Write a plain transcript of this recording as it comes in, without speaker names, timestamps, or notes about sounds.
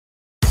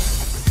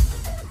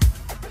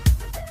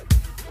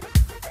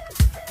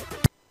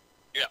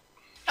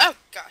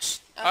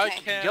I Okay.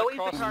 can't Joey's the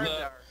cross cards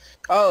the... are.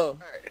 Oh,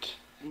 Alright.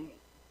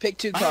 pick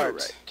 2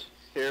 cards. Alright.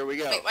 Here we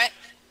go. Wait, what?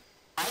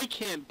 I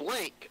can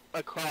blank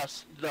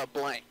across the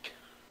blank.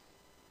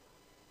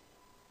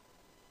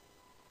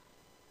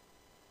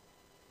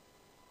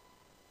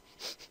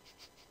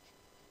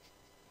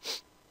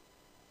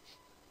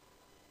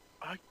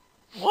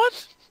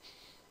 What?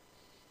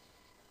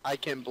 I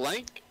can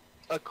blank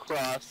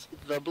across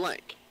the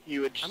blank.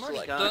 You would I'm already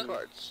select done. 2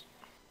 cards.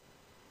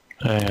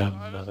 I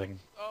have nothing.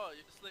 Oh,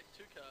 you select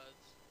 2 cards.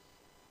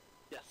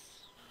 Yes.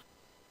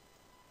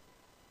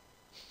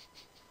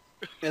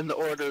 In the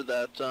order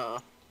that,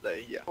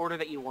 yeah. Order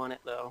that you want it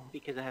though,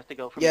 because it has to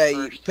go from Yeah, the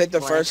you first pick the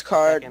blank first to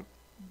card, second.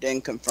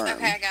 then confirm.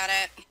 Okay, I got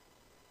it.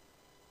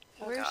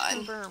 Oh Where's god.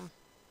 confirm?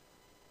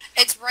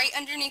 It's right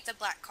underneath the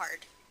black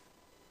card.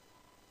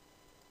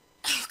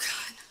 Oh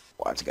god.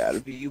 Why it's gotta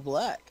be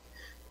black?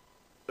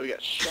 So we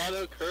got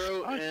Shadow,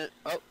 Kuro, and...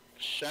 Oh,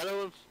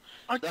 Shadow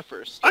and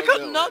Zephyr. I got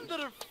going. none that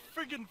are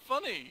friggin'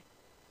 funny.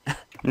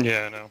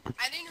 Yeah, I know.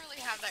 I didn't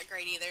really have that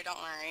grade either, don't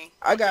worry.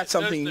 I got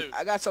something. there's two.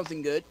 I got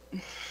something good.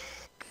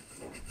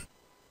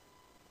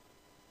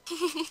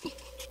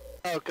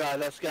 Oh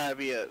god, that's gotta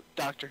be a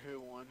Doctor Who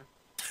one.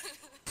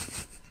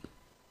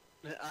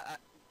 Wait, I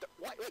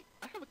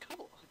have a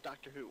couple of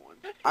Doctor Who ones.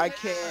 I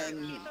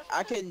can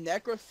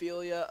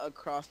necrophilia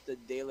across the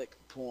Dalek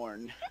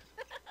porn.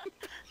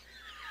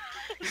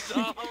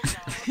 Oh,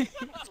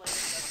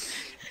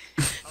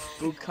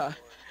 Buka.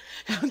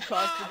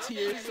 Across the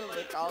tears of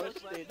the college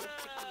student.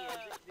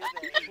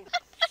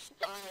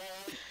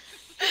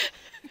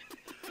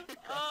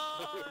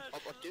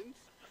 Republicans?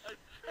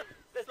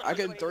 I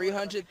can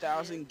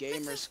 300,000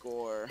 gamer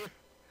score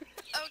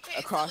Okay,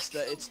 across so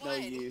the like, it's who no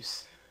won?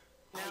 use.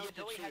 Now I get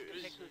to Joey has to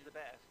choose. pick who's the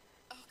best.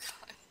 Oh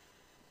god.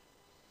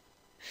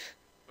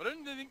 I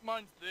don't think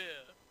mine's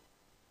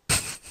there.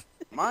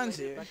 Mine's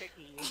Wait, here. Bucket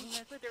Key.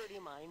 That's a dirty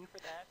mine for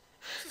that.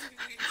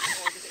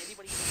 Or does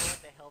anybody even know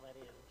what the hell that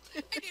is?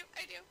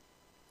 I do.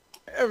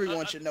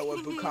 Everyone should know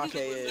what Bukake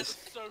is.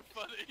 That's so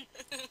funny.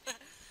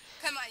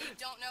 Come on, you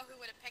don't know who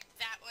would have picked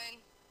that one?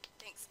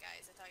 Thanks,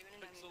 guys. I thought you would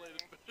have known me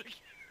Pixelated better. pig.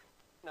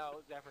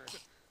 No, Zephyr.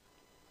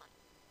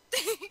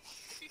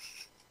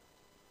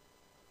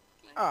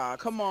 Ah,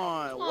 come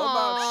on. What Aww.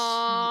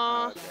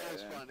 about? That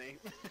was Okay. funny.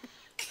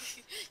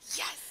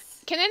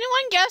 Yes! Can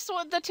anyone guess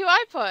what the 2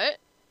 I put?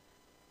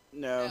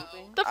 No. No.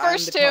 The I'm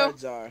first the 2.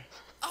 cards are.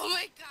 Oh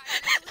my god,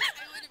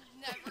 I would have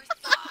never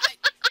thought.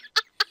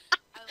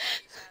 I love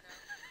you,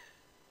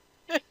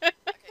 Shadow.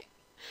 Okay.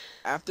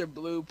 After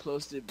Blue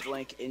posted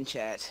blank in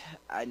chat,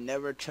 I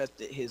never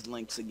trusted his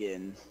links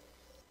again.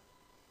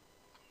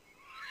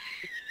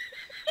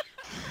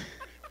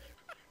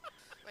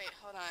 Wait,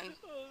 hold on.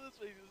 Oh, this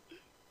face is...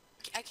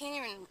 I can't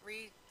even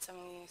read some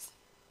of these.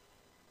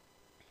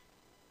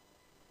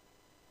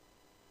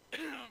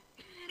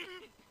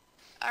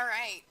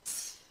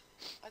 Alright.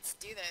 Let's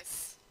do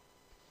this.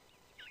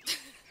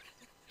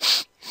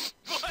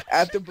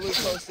 After Blue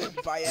posted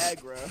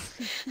Viagra,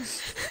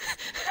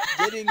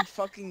 getting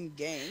fucking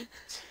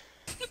ganked.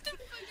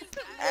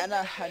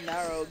 Anna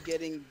Hanaro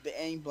getting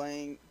gang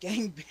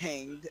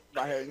banged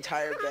by her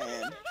entire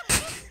band.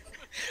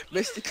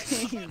 Mr.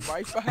 King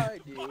right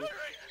behind you.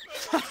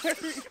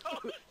 Fiery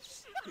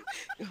boots.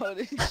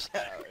 Golden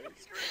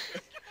showers.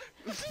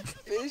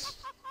 Fish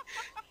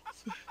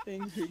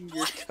fingering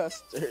your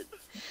custard.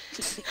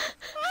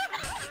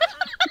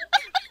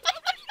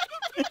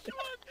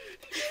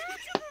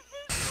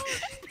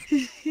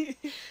 Okay.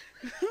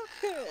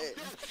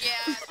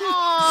 Yeah.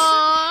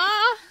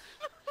 Aww.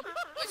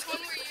 Which one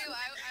were you? I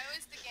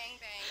was the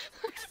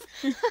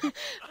gangbang.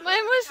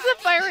 Mine was the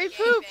fiery Gangbang.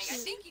 I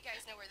poops. think you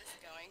guys know where this is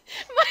going.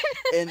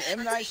 In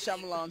M. Night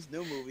Shyamalan's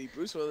new movie,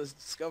 Bruce Willis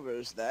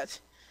discovers that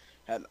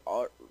had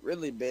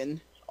really been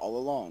all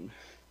along.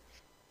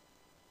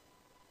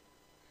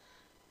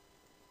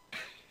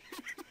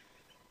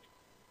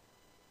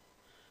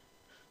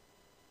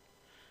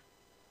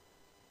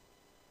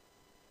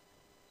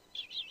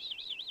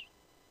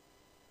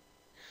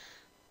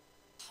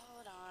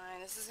 Hold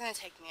on, this is gonna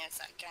take me a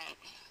second.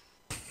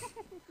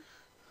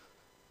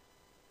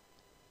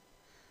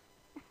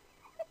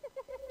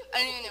 I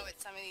don't even know what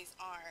some of these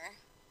are.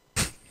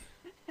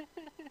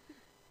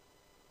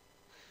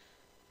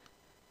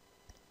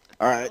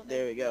 Alright,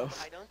 there we go.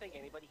 I don't think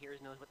anybody here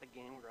knows what the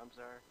Game Grumps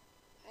are.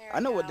 There I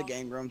know we what the go.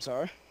 game rooms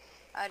are.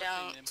 I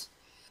don't.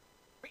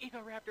 Eco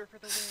Raptor for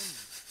the win.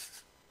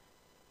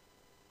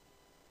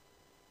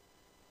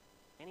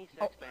 Any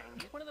sex bang.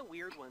 He's one of the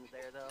weird ones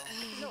there, though.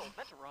 No,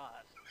 that's Ross.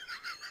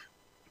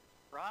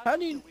 Ross How is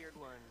do you- the weird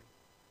one.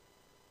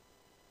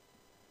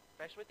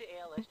 Especially with the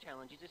ALS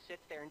challenge, he just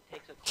sits there and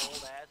takes a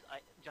cold-ass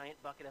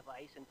giant bucket of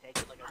ice and takes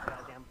it like a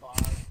goddamn bog.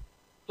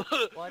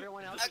 While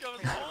everyone else is This goes,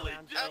 crazy holy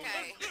around. shit.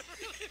 Okay.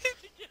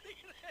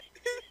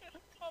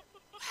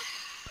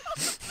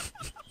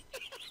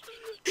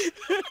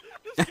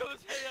 This goes,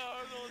 hey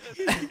Arnold, has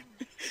been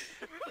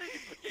really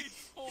big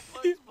full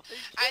punch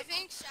I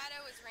think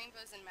Shadow is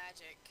rainbows and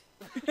magic.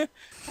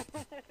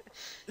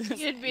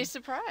 You'd be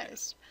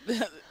surprised.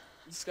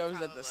 discovers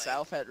that the Probably.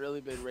 South had really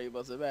been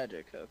rainbows of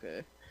magic.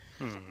 Okay.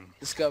 Hmm.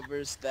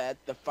 Discovers that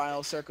the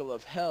final circle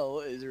of hell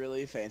is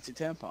really fancy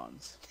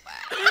tampons.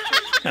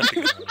 That's a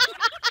good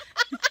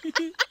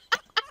one.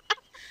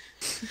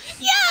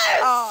 Yes!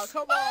 Oh,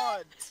 come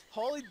on!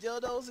 Holy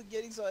dildos and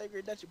getting so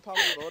angry that you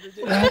probably voted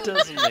it. That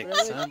doesn't make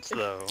Really? sense,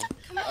 though.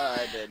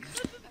 I did.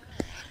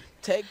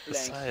 Take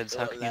blank. Besides,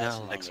 how it'll can you last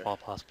not like longer.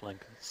 smallpox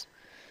blankets?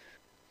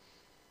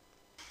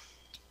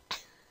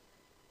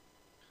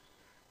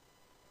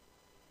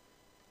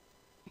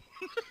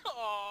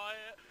 Oh,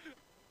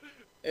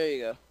 There you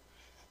go.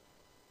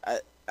 I,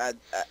 I,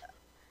 I,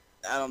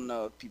 I don't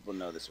know if people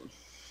know this one.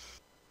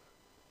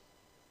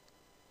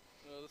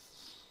 no, this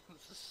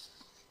is...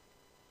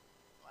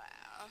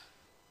 Wow.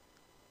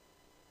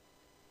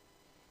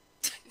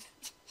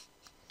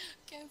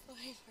 Can't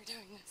believe we're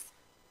doing this.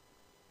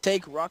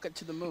 Take rocket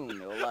to the moon.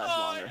 It'll last Oh,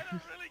 I longer. had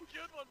a really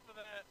good one for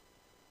that.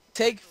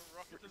 Take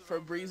Rocket to the for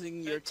moon.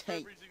 breezing your Take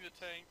tank. For breezing the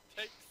tank.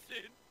 Take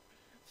sin.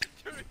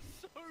 Doing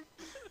so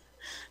good.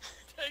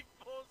 Take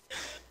more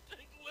sin.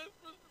 Take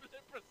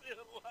leprosy and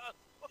last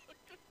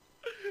longer.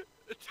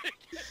 Take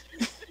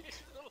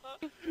disease and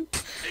last.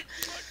 Take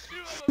fuck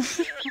you on a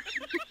beer.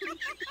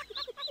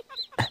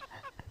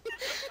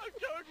 I'm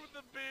going with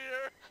the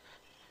beer.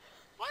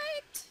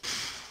 What?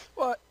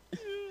 What?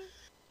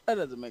 That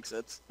doesn't make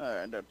sense.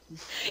 Alright, done.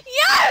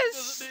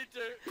 Yes! Doesn't need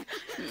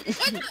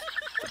to.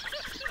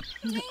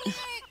 Dang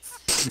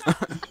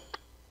it!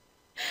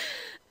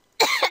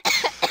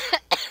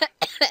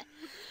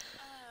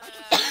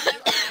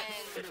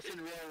 This in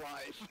real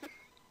life.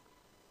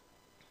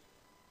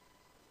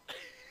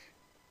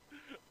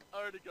 I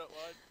already got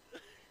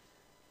one.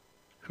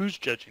 Who's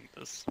judging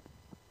this?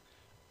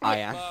 I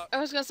am. Mark. I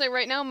was gonna say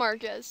right now,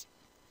 Mark is.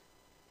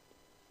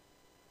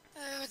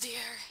 Oh dear.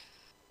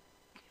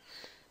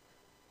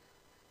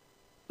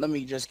 Let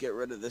me just get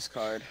rid of this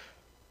card.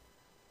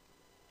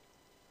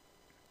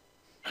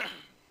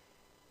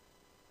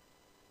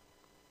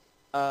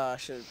 I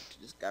should have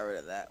just got rid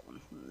of that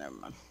one. Never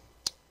mind.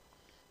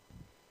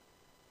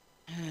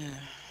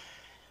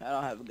 I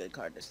don't have a good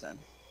card this time.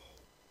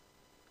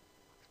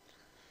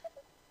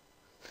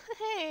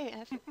 Hey,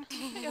 I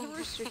got a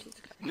rooster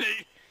teeth card.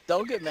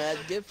 Don't get mad,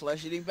 get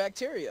flesh-eating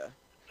bacteria.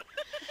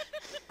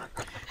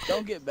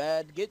 Don't get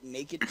mad, get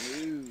naked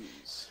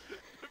news.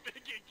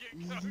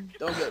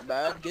 Don't get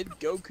mad, get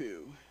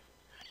Goku.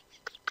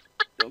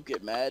 Don't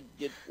get mad,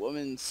 get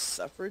women's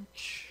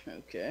suffrage.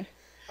 Okay.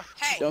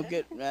 Hey! Don't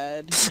get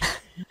mad,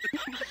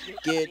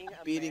 get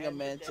beating a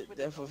man to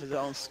death with his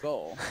own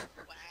skull.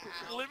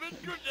 Wow. Living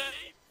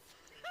grenade.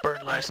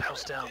 Burn Life's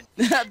house down.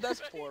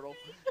 That's Portal.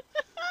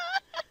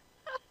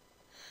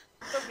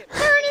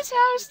 Burn his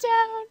house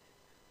down!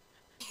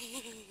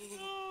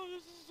 Oh,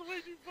 this is way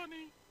too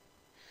funny.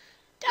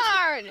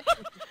 Darn!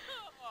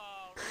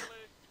 Oh,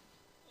 really?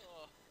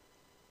 Oh.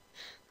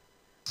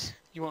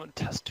 You want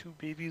test tube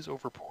babies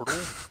over Portal?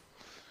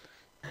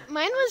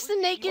 Mine was the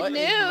naked What is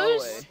news.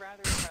 Moe? I'd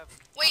rather have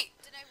Wait,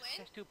 did I win?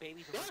 test tube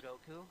babies over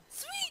Goku.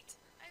 Sweet!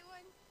 I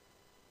won.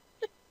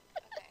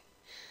 Okay.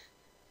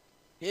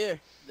 Here,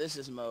 this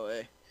is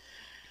Moe.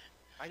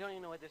 I don't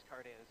even know what this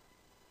card is.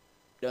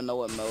 Don't know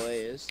what Moe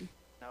is?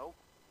 No.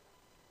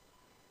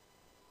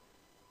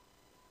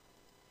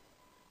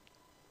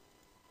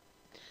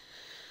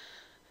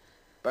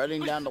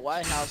 Burning down the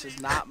White House is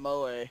not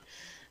Moe.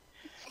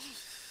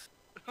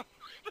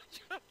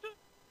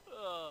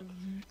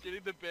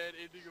 Getting the bad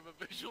ending of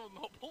a visual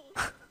novel.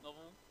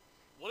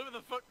 Whatever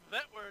the fuck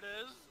that word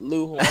is.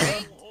 Lou Horror.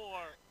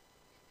 Whore.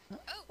 Oh,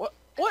 What?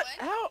 I What?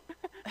 won.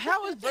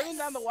 How is burning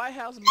down the White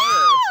House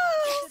Moe?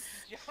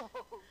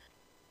 Joke.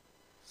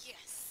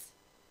 Yes.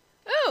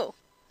 Ooh! Okay.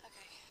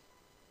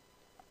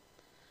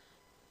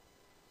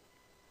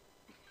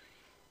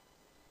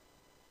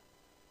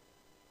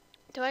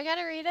 Do I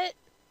gotta read it?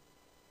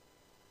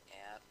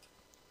 Yep.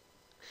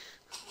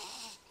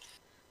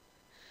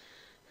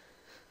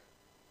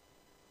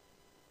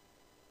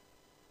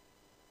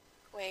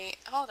 Wait,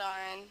 hold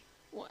on.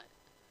 What?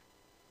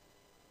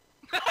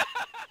 I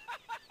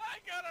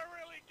got a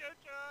really good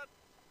card.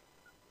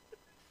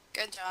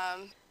 Good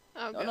job.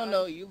 Oh, No, God. no,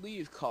 no, you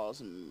leave,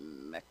 calls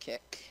Mekek.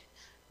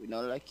 We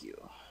don't like you.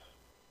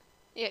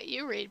 Yeah,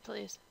 you read,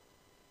 please.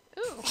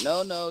 Ooh.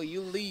 No, no,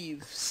 you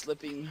leave,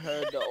 slipping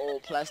her the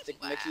old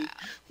plastic Mickey. Wow.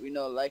 We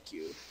don't like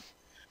you.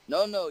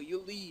 No, no, you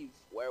leave,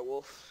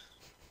 werewolf.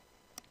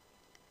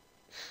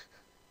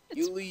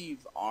 You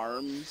leave,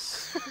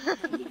 arms.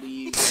 You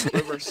leave,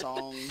 river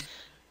song.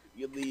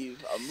 You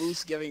leave, a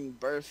moose giving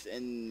birth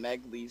in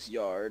Megley's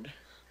yard.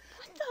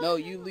 What the No, hell?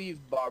 you leave,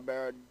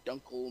 Barbara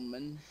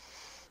Dunkelman.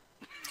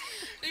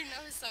 I don't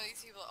know who some of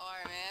these people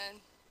are, man.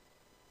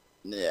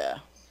 Yeah.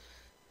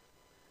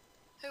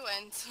 Who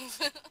wins?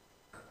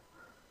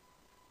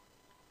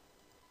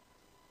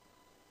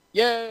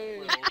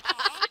 Yay!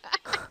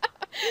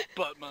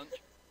 Butt munch.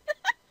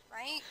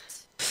 Right?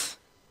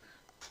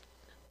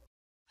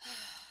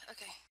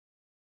 Okay.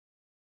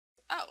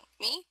 Oh,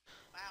 me?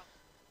 Wow.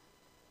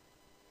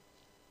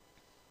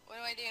 What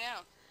do I do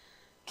now?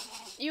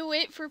 You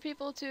wait for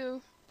people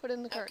to Put it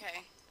in the cart.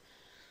 Okay.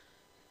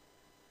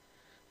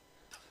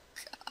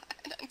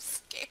 God, I'm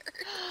scared.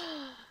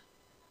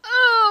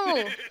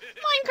 Oh!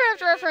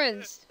 Minecraft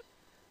reference!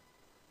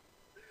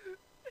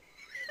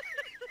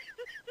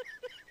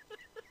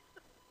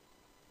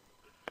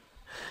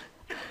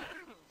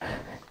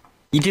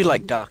 You do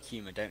like dark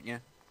humor, don't you?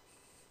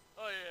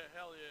 Oh yeah,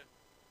 hell yeah.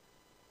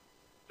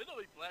 They don't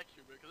like black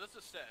humor, because that's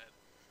just sad.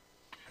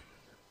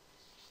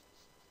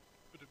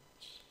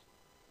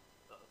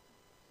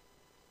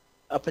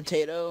 A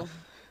potato,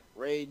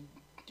 raid,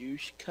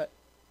 douche cut,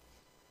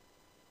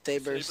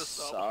 saber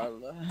Saber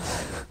sarla,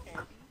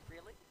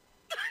 Really?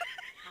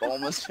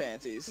 almost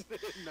fancies,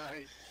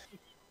 Nice.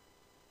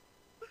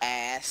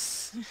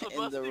 ass A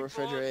in the busty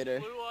refrigerator.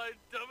 blonde, blue-eyed,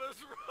 dumb as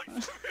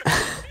rocks.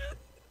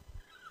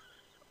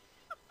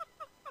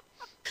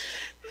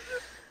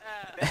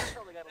 Ben's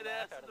probably got a An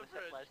laugh ass out in of the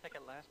fridge. the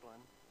second last one.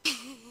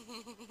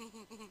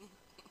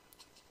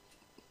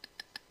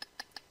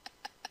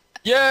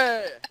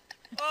 Yeah!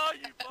 Oh,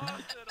 you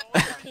bastard! I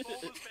want to be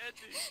almost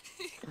fancy.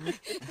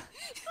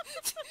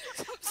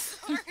 I'm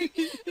sorry.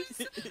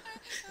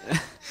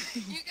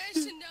 You guys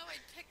should know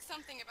I'd pick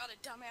something about a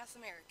dumbass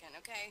American,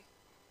 okay?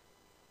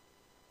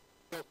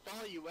 They'll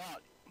follow you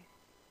out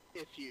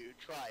if you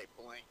try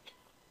blank.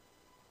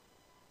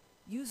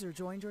 User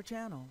joined your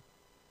channel.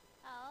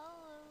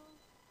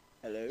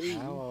 Hello. Whoa,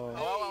 whoa, whoa,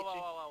 whoa,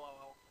 whoa,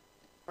 whoa.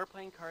 We're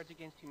playing Cards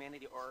Against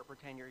Humanity or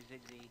pretend you're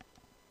Ziggy.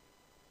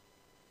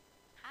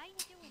 How you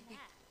doing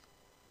that?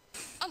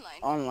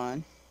 Online.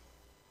 Online.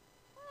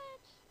 What?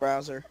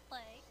 Browser. Play.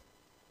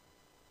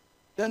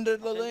 Under I'll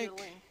the send you a link.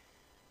 link.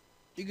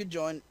 You can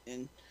join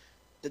in.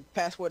 The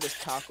password is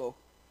taco.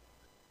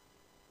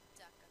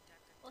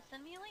 Well,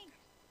 send me a link.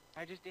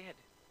 I just did.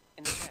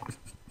 In the chat.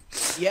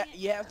 Yeah,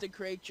 you have to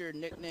create your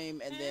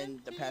nickname and then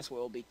the password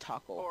will be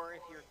taco. Or if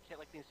you're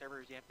collecting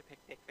servers, you have to pick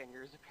dick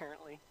fingers,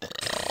 apparently.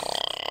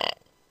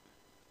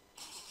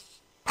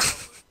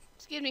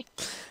 Excuse me.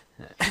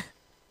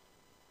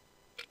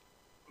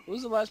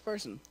 Who's the last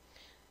person?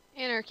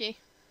 Anarchy.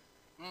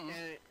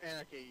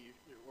 Anarchy,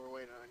 we're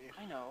waiting on you.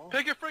 I know.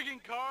 Pick a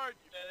freaking card,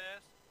 you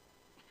deadass.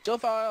 She'll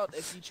thaw out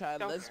if you try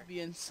Don't care.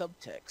 lesbian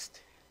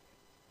subtext.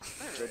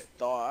 Alright. She'll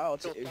thaw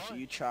out She'll if thaw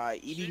you try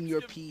eating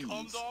your peas. Sheepskin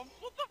condom?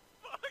 What the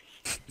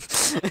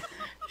fuck?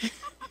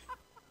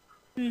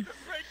 Breaking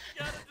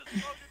out into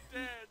song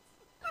and dance.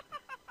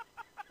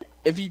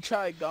 If you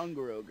try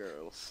Gongoro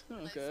girls.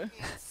 Okay. Lesbian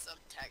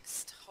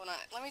subtext. Hold on.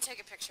 Let me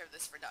take a picture of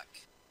this for Duck.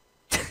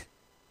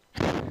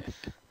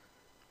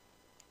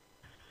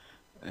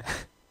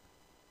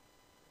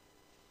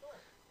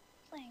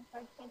 Playing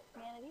Cards Against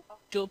Humanity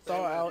She'll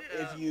thaw out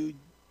Yeah.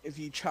 if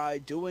you try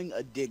doing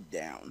a dig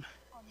down.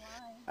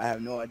 online. I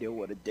have no idea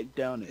what a dig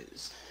down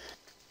is.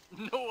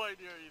 No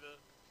idea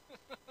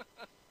either.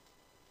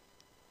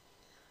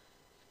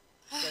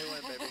 They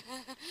win, baby.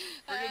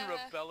 Friggin'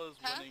 Rebella's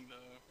Huh? winning though.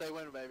 They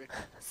win, baby.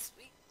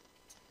 Sweet.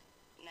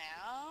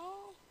 Now?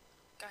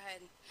 Go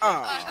ahead.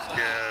 Ah,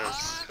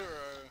 Yes.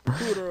 Kuro.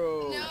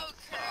 Kuro. No,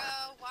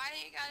 Kuro. Why do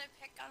you gotta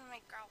pick on my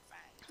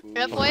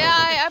girlfriend?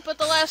 FYI, I put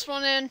the last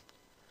one in.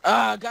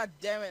 Ah, god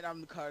damn it, I'm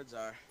the card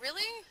czar.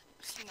 Really?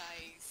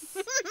 Nice.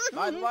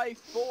 My life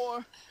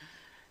 4.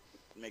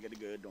 Make it a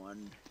good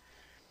one.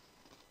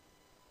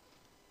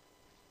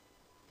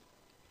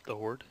 The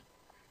Horde.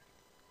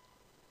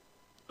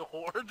 The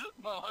Horde?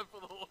 My life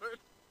for the Horde?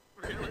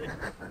 Really?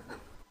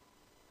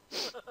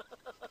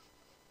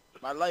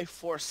 My life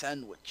 4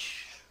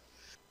 sandwich.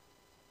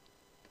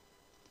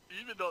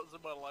 Even though it's in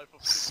my life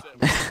of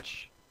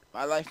sandwich.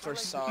 My life for like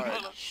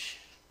Sarge.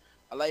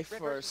 My life for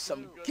Rivers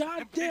some Blue.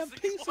 goddamn Peace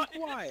piece and of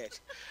quiet.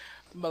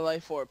 My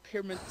life for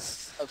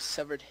pyramids of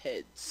severed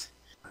heads.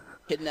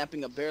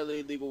 Kidnapping a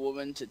barely legal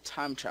woman to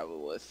time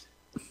travel with.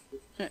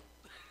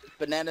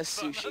 Banana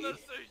sushi. Banana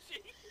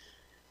sushi.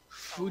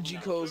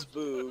 Fujiko's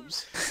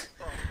boobs.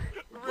 Oh,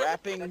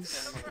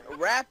 Rappings.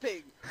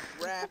 Rapping.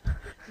 rapping.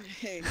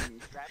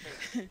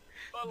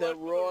 My The life for Royal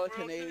Royal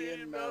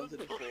Canadian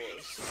Mounted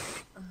Police.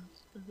 Force.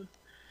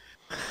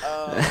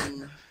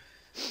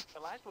 The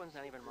last one's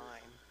not even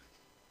mine.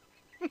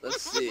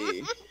 Let's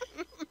see.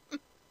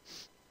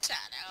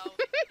 Shadow.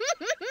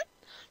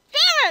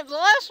 Damn it! The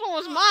last one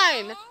was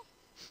mine. Aw.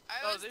 I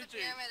Oh, was the Zuchi.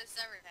 pyramid of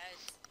severed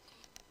heads.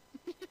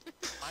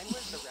 Mine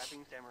was the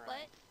rapping samurai.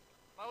 What?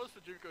 Mine was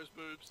Fujiko's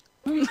boobs.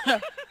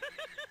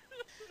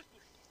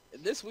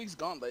 In this week's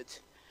gauntlet,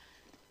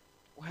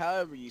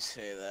 however you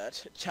say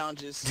that,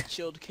 challenges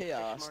chilled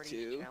chaos Smarties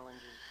to.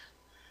 challenges.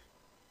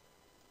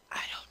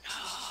 I don't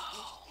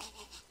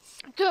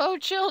know. Go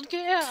chilled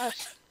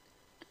chaos.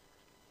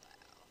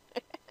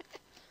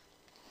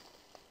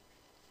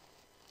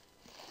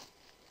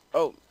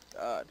 Oh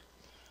God.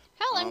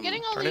 Hell, I'm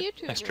getting all Darn the it,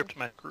 I YouTubers. stripped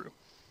my crew.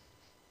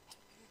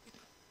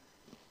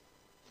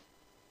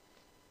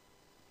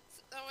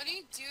 So what do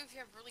you do if you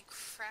have really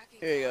crappy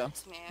Here you go.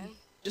 cards, man?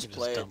 Just You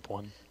play it dump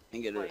one.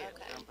 and get Well, it. yeah,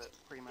 Okay. dump it,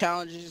 pretty much.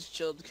 Challenges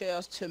chilled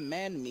chaos to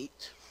man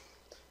meat.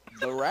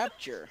 The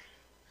Rapture.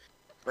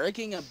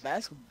 Breaking a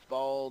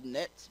basketball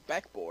net's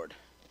backboard.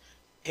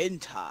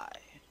 Hentai.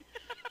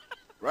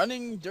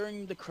 Running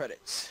during the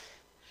credits.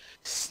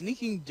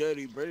 Sneaking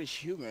dirty British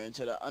humor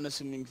into the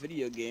unassuming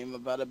video game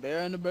about a bear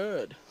and a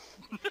bird.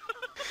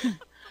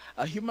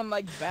 A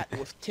human-like bat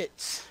with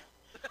tits.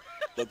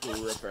 The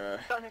Gripper.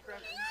 Sonic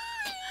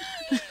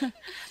reference.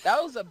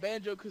 That was a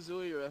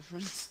Banjo-Kazooie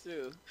reference,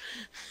 too.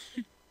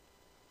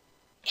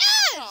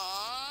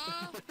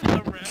 Aww. The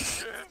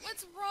raptor.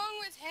 What's wrong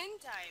with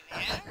hentai,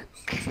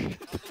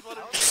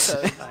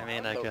 man? I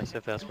mean, I guess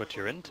if that's what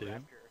you're into.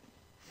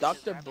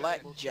 Dr.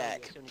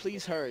 Blackjack,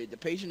 please hurry. The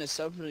patient is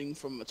suffering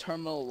from a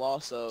terminal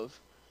loss of...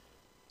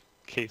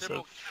 Case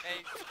Triple of.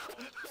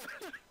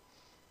 K.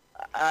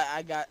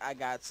 I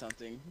got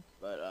something,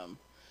 but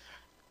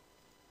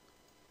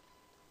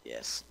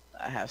yes,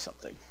 I have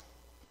something.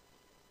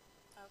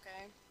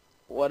 Okay.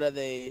 What are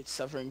they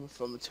suffering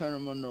from a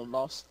terminal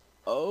loss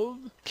of?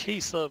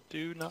 Case of,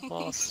 dude, not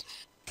loss.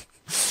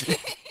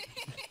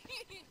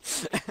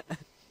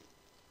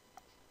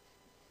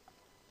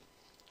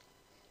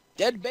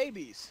 Dead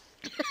babies.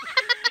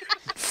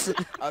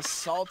 A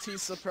salty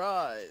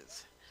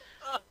surprise.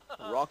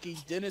 Rocky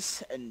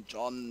Dennis and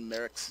John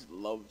Merrick's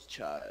love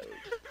child.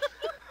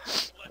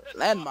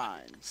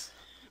 Landmines.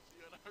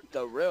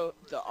 The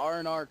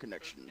R&R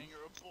connection. Anger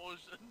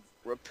abortions.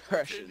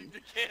 Repression. Tending to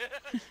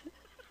care.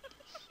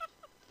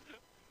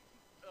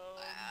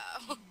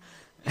 Wow.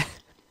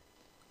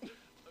 I'm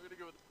gonna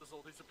go with the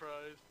salty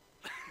surprise.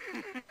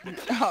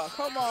 Oh,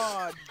 come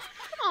on.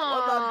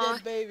 What about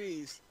dead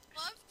babies?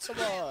 Love Come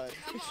child. on.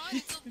 Come on,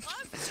 it's a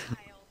love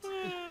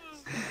child.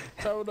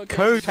 Terminal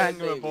Coat dead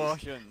hanger babies.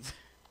 abortions.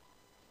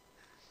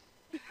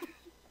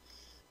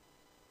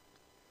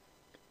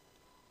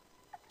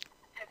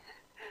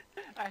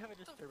 I have a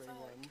the disturbing fuck?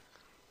 one.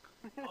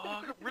 Oh,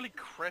 I got really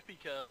crappy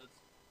cards.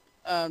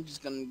 I'm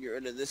just gonna get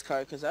rid of this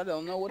card because I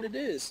don't know what it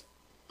is.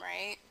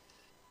 Right?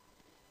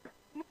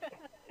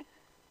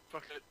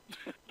 Fuck it.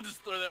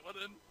 Just throw that one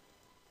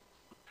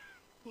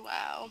in.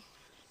 Wow.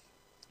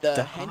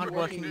 The hardworking-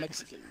 hardworking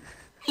Mexican.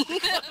 The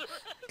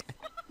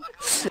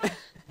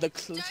Judge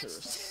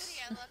clitoris.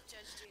 Judy, I love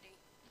Judge Judy.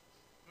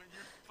 When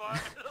you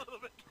fire a little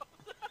bit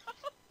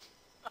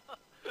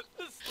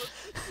this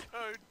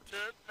code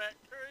dirt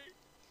factory.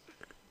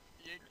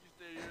 Yankee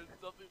Stadium,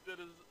 something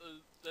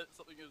that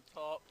something is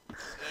top.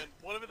 And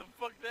whatever the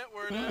fuck that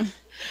word is.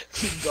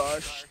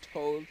 Gosh,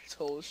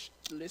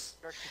 list.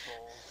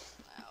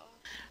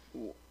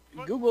 Wow.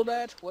 Google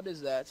that. What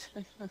is that?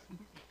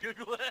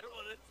 Google that,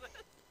 what is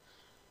that?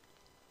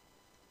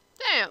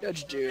 Damn.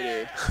 Judge Judy.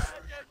 Yeah, Judge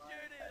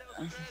Judy, that was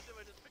random,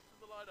 I just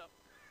picked the line up.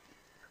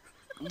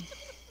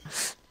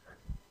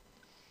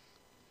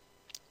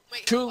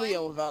 Wait, Truly what?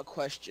 and without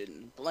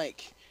question,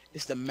 blank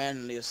is the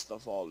manliest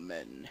of all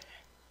men.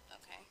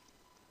 Okay.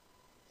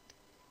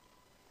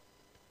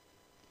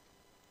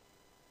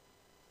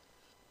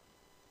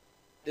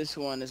 This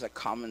one is a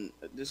common.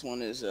 This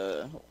one is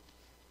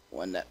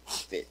one that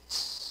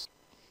fits.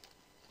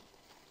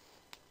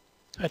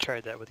 I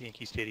tried that with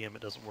Yankee Stadium,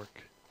 it doesn't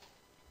work.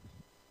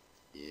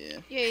 Yeah.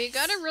 Yeah, you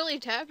gotta really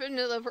tap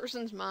into the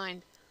person's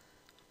mind.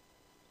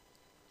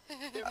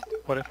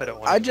 What if I don't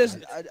want I to? just,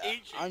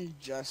 Aging. I'm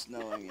just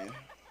knowing you.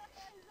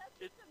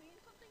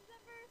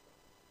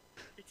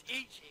 It's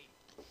itchy.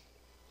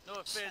 No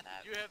offense, Shut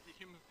up. you have the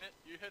human.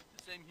 You have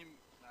the same human.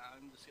 Nah,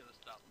 I'm just gonna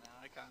stop now.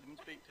 I can't even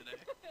speak today.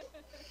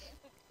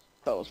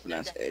 That was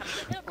pronounced H.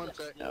 One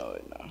sec. No,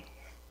 wait, no.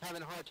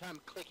 Having a hard time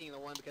clicking the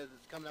one because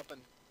it's coming up and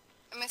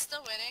Am I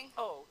still winning?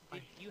 Oh,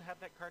 did you have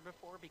that card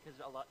before? Because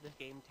a lot this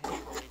game tends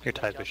to always You're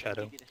tied glitch with up and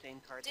Shadow. give you the same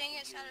card Dang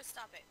that it, you Shadow, use.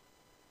 stop it.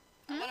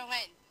 I wanna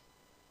win.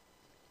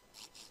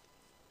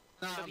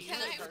 no, So I'm do you Can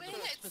know I the win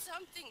card at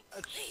something,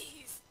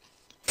 please?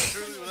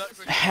 Truly, without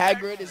question,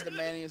 Hagrid is the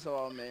manliest of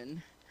all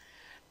men.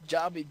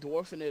 Jobby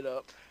dwarfing it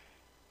up.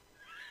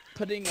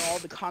 Putting all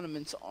the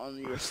condiments on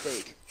your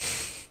steak.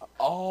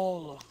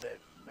 All of them.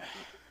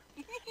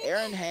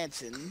 Aaron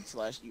Hansen /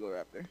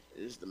 Raptor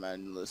is the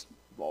manliest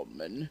of all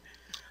men.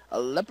 A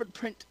leopard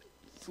print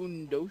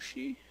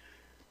Fundoshi.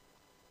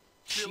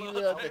 Sheila I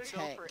the would go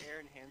Tank. for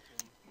Aaron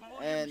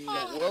Hansen. And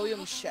Oh, William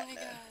oh my Shatner.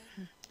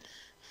 God.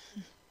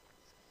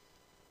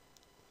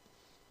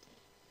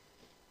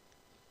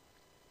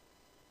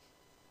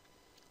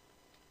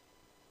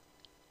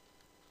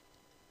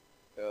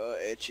 Oh,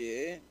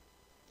 itchy.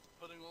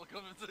 putting all the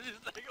comments in his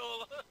like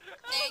all.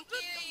 Thank you,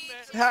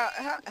 you How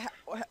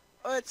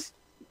what's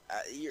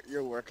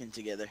you're working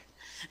together.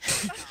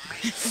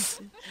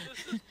 This is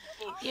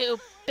bullshit. You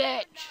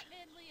bitch. Not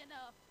manly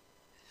enough.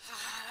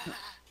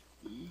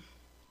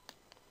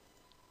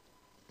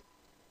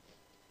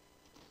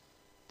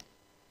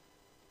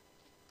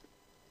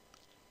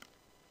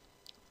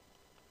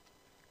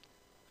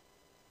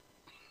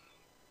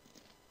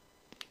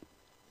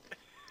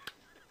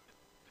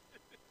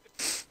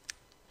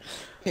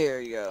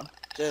 Here you go.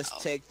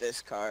 Just take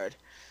this card,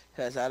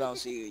 cause I don't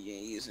see you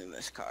using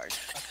this card.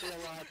 I see a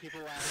lot of people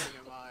laughing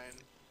at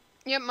mine.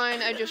 Yep,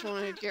 mine I just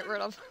wanted to get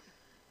rid of.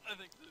 I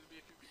think there'd be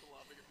a few people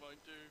laughing at mine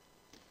too.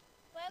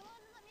 Why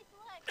won't it let me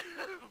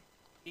select?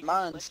 You can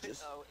Mine's select it,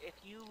 just- though. If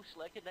you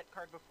selected that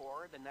card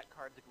before, then that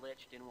card's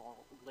glitched and will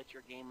glitch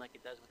your game like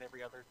it does with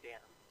every other damn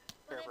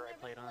But I've server I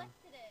never played on.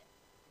 selected it.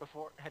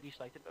 Before, have you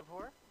selected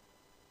before?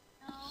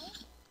 No.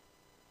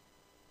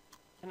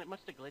 And it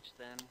must have glitched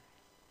then.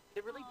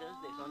 It really does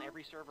this on Aw.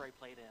 every server I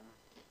played in.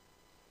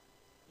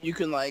 You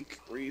can like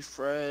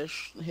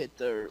refresh, hit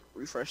the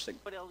refresh thing.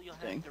 But you'll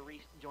have Thing. to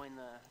rejoin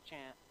the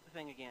chat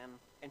thing again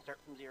and start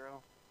from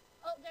 0.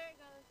 Oh, there it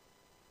goes.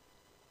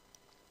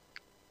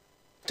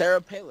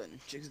 Sarah Palin.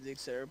 Chicks dig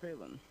Sarah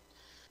Palin.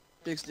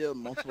 Chicks deal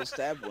multiple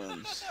stab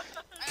wounds.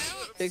 I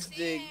don't Chicks see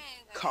dig anything.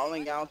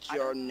 calling out I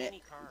your don't have net.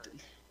 any cards.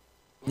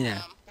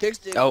 Yeah. Chicks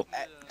dig. Oh,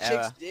 Chicks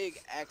error. dig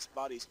Axe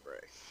body spray.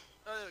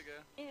 Oh, there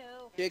we go.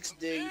 Ew. Chicks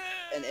dig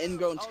an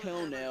ingrown Oh,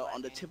 toenail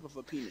on the lagging. tip of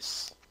a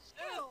penis.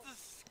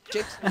 That's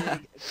Chicks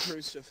dig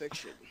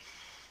crucifixion.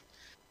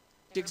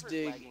 Chicks Server's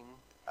dig lagging.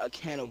 a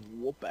can of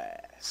whoop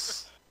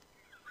ass.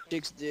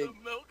 Chicks dig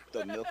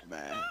the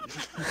milkman.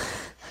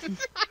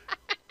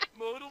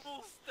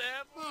 Multiple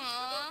stab wounds.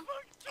 Aw.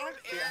 What I'm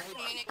the fuck? error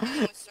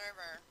communicating with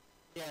server.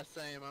 Yeah,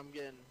 same. I'm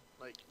getting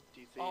like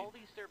DC. All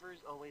these servers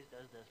always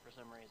does this for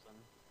some reason.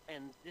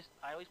 And this,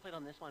 I always played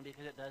on this one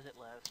because it does it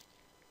less.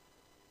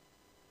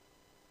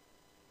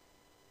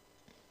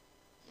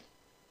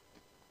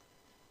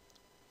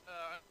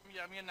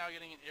 Yeah, I'm now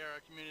getting an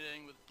error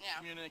Yeah.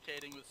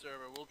 communicating with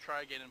server. We'll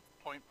try again in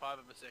 0.5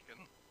 of a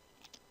second.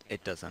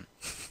 It doesn't.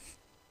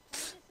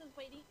 This is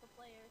waiting for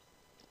players.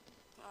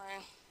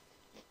 Alright.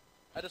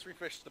 I just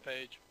refreshed the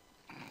page.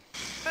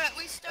 But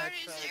we started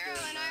tried 0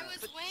 doing and I that. was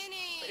But it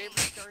winning.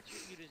 restarts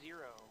you to 0.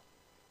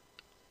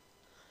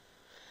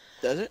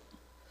 Does it?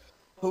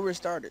 Who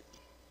restarted?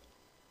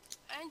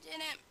 I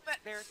didn't, but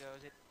There it goes,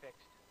 it's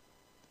fixed.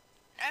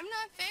 I'm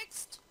not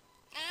fixed.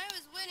 And I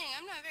was winning.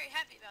 I'm not very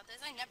happy about this.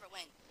 I never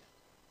win.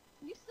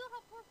 You still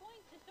have 4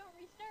 points. Just don't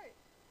restart.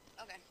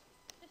 Okay.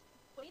 Just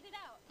wait it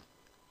out.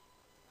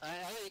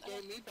 It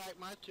gave me back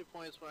my 2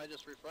 points when I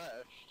just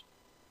refreshed.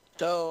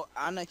 So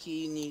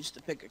Anaki needs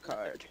to pick a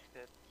card. Fixed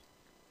it.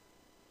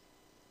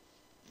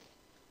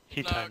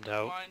 He No, timed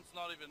out. Mine's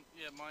not even.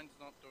 Yeah, mine's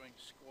not doing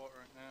squat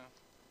right now.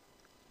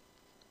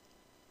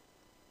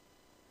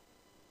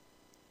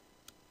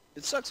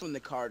 It sucks when the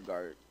card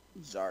guard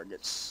czar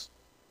gets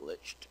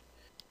glitched.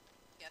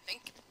 Yeah,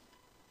 think.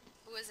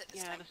 Who is it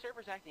this Yeah, time? the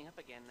server's acting up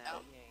again now,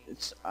 Oh. yay.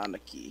 It's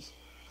Anaki.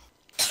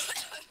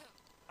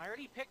 I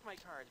already picked my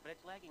cards, but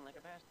it's lagging like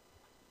a bastard.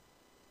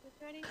 Who's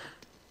ready?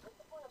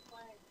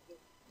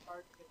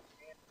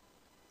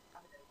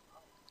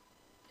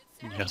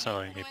 Did Yes, Sarah I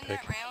win get that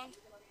picked. round?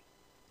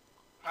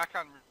 I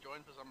can't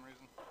rejoin for some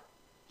reason.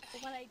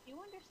 But what I do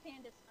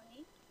understand is,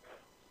 honey,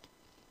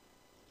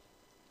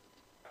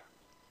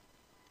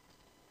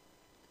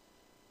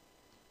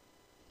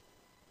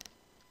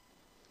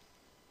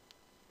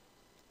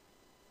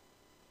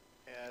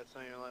 Yeah, it's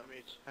not even letting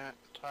me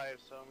type,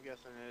 so I'm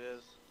guessing it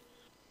is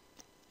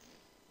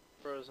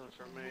frozen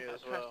for me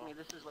as Trust well. me,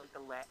 this is like the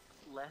less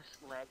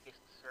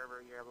laggiest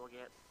server you're able to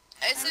get.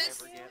 It I'll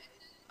says, ever get.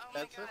 oh my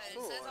That's god,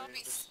 cool, it says I I'll mean,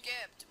 be just-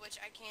 skipped, which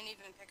I can't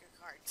even pick a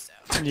card, so.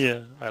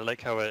 Yeah, I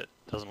like how it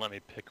doesn't let me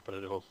pick, but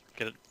it'll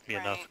get me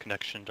enough Right.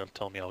 connection to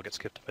tell me I'll get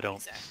skipped if I don't.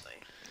 Exactly.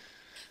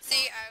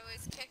 See, I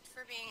was kicked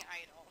for being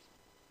idle.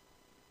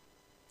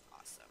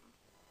 Awesome.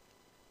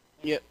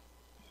 Yep.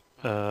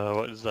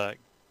 What is that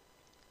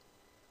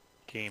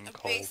game It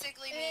called?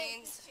 basically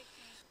means,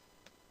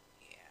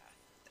 yeah,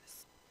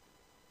 this.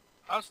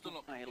 I'm still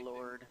not. My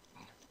lord.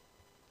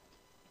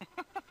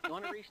 You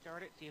want to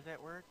restart it, see if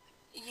that works?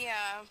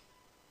 Yeah.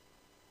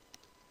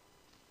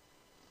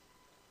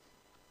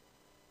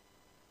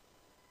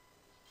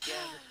 Yeah,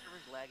 the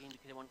server's lagging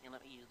because it won't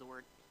let me use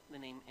the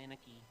name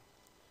Anarchy.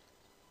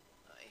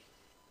 Oy.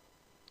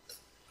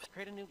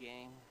 Create a new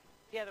game.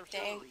 Yeah, there's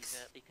server Thanks.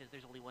 reset because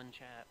there's only one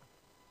chat.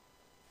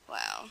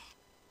 Wow.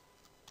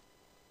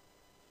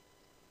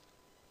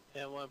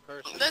 Yeah, one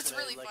person That's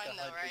played really like fun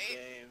though, 100 right?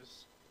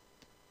 games.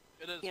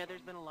 It is. Yeah, there's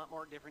fun. been a lot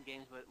more different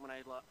games, but when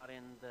I got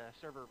in the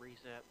server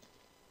reset,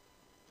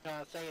 What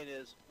I'm saying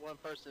is, one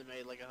person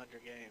made like 100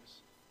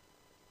 games.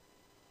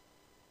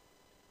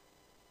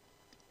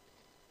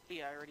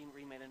 yeah, I already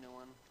remade a new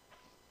one.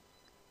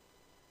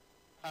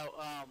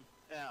 Oh,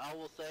 yeah, I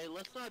will say,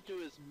 let's not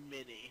do as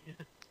many.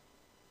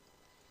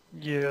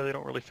 Yeah, they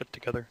don't really fit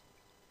together.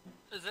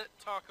 Is it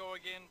taco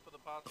again for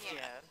the past?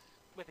 Yeah.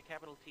 With a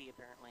capital T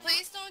apparently.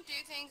 Please don't do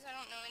things I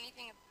don't know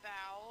anything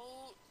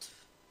about.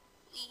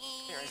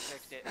 There, I Please.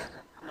 fixed it.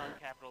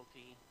 Non-capital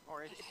T.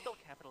 Or it's still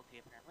capital T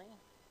apparently.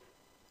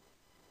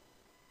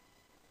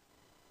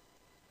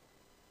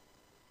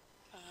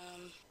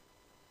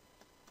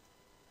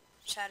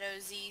 Shadow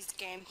Z's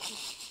game.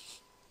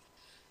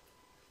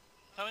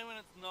 Tell me when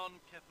it's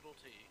non-capital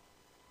T.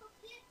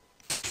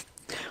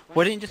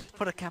 Why didn't you just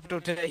put a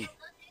capital T? It's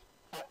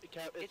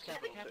It's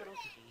capital capital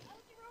T. T.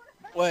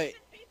 Wait.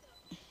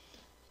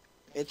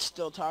 It's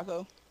still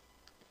taco?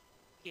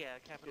 Yeah,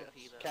 capital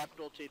T Yes, though.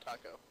 capital T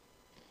taco.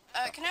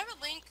 Can I have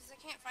a link? Because I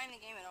can't find the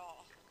game at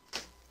all.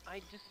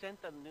 I just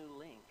sent them new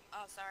link.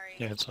 Oh, sorry.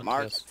 Yeah, it's on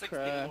Mark test.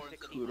 Craft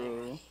 64.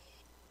 Kuro.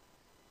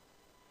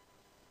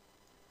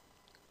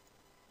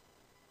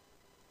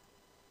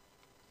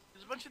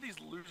 There's a bunch of these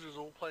losers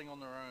all playing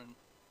on their own.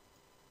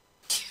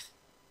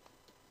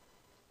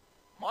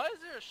 Why is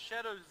there a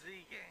Shadow Z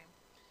game?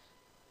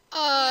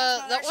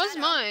 Yes, That was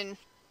Shadow. mine.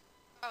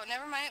 Oh,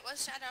 never mind. It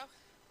was Shadow.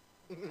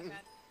 My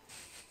bad.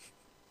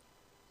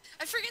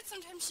 I forget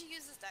sometimes she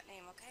uses that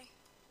name. Okay.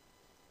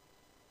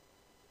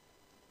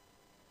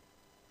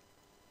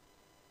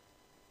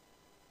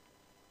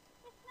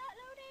 It's not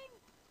loading.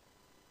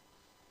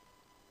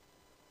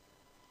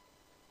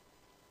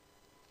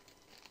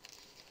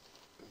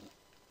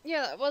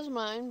 Yeah, that was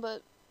mine,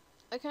 but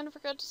I kind of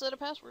forgot to set a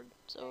password,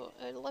 so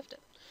I left it.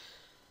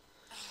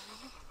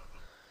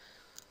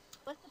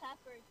 What's the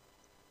password?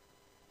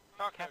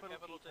 Taco, Capital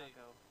capital T.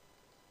 Taco.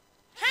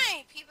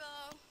 Hey,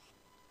 people.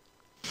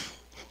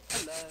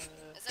 Hello.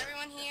 Is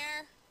everyone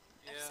here?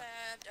 Yeah.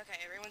 Except, okay,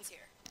 everyone's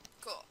here.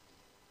 Cool.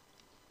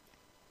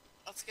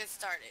 Let's get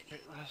started.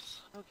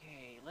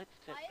 Okay, let's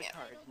set Why the is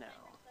cards idle now.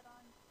 timer set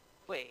on?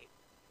 Wait,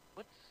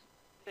 what's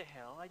the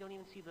hell? I don't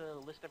even see the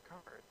list of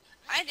cards.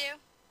 I do.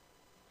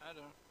 I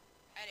don't.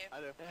 I do. I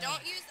do.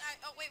 Don't use.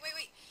 Oh, wait.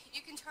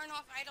 You can turn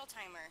off idle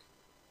timer.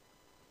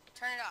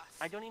 Turn it off.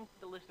 I don't even see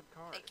the list of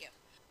cards. Thank you.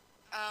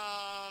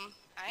 I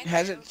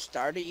Has do. it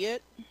started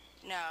yet?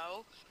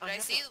 No, but I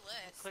have see to the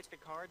list. Click the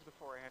cards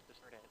before I have to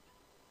start it.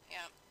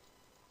 Yeah.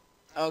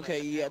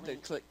 Okay, you have to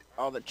click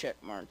all the check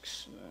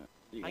marks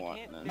you I want.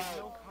 can't. Then. There's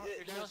no card.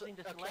 There's nothing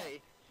to select.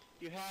 Okay,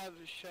 you have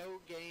show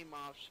game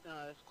option.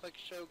 Click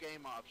show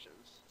game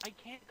options. I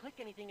can't click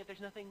anything if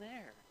there's nothing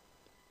there.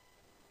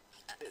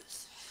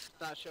 It's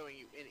not showing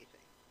you anything.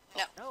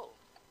 No.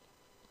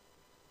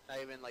 Not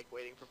even like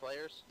waiting for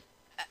players.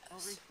 I'll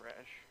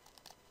refresh.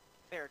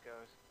 There it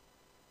goes.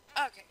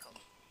 Okay, cool.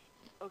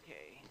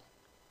 Okay.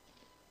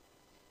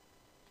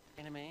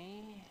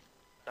 Anime.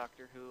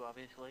 Doctor Who,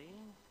 obviously.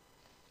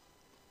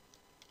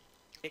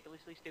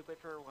 Ridiculously stupid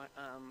for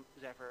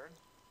Zephyr.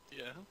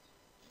 Yeah.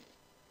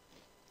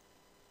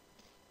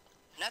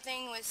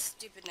 Nothing with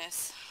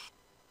stupidness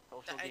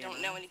Social that I don't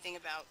Gamer. know anything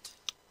about.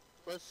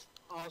 Let's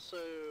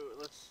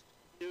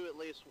do at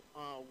least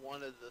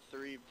one of the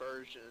 3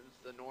 versions.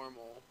 The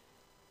normal.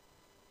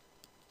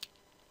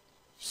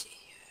 Shit.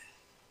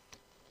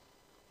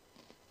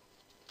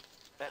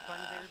 That fun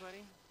with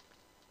everybody?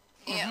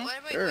 Yeah.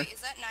 Sure. Wait.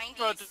 Is that For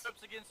 90s?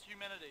 Tips Against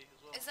Humanity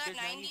as well. Is that There's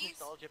 90s 90s?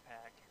 Nostalgia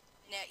Pack.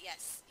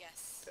 Yes. Yeah.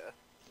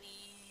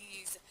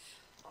 Please.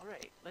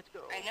 Alright, let's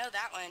go. I know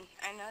that one.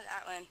 I know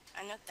that one.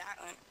 I know that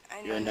one.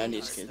 I know You're a that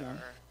 90s one. kid, huh?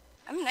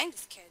 I'm a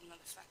 90s kid,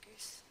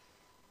 motherfuckers.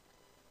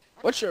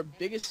 What's your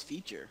biggest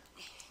feature?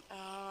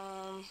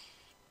 Sorry.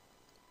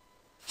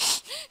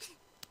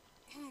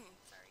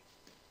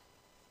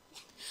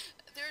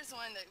 There's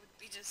one that would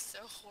be just so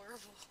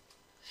horrible.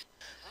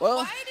 Well,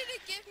 Why did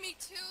it give me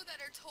 2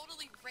 that are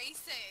totally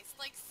racist?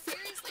 Like,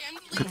 seriously, I'm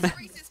the least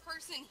racist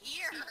person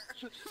here.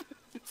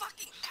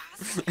 Fucking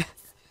assholes.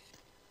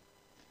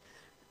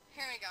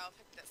 Here we go,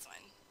 pick this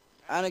one.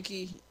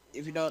 Anarchy,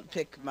 if you don't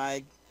pick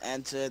my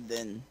answer,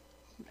 then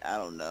I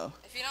don't know.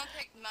 If you don't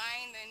pick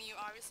mine, then you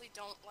obviously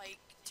don't like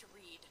to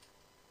read.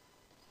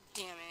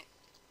 Damn it.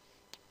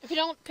 If you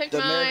don't pick The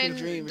American mine,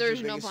 Dream is there's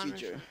your no biggest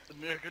punishment. feature. The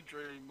American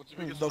Dream. What's your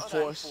biggest The feature?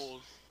 Force.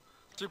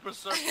 Super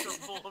circle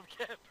full of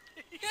camping.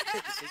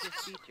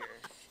 Biggest feature.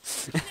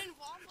 Chicken and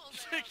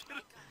waffles are, oh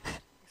my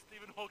god.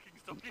 Stephen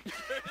Hawking's talking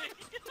dirty.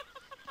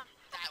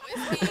 That was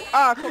me.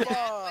 Ah, come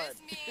That on! was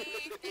me.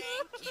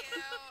 Thank you.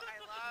 I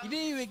love You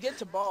didn't even get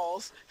to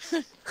balls.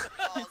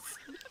 balls.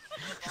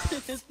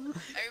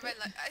 Everybody,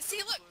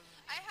 see, look,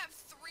 I have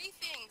 3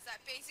 things that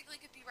basically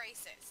could be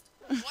racist.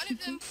 One of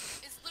them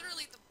is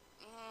literally the.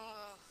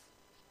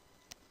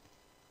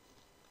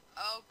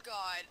 Oh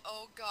god.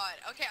 Oh god.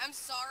 Okay, I'm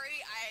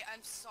sorry.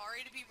 I'm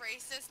sorry to be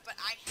racist, but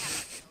I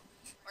have to,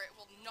 or it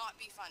will not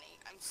be funny.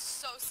 I'm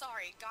so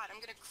sorry. God, I'm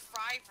gonna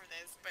cry for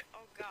this, but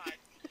oh god.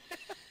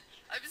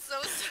 I'm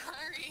so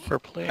sorry. For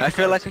playing I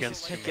feel like Cards I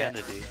Against should pick it.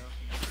 Humanity,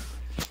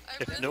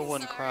 I'm if really no one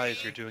sorry.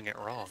 cries, you're doing it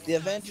wrong. The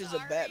Adventures of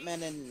Sorry.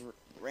 Batman and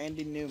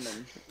Randy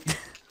Newman.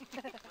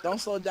 Don't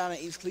Slow Down in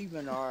East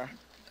Cleveland are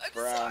I'm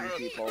brown sorry.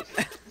 people.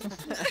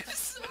 I'm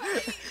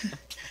sorry.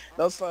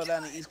 Don't Slow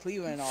Down in East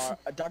Cleveland are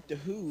a Doctor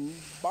Who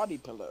body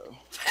pillow.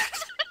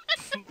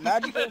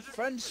 Magical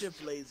friendship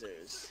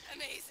lasers.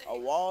 Amazing. A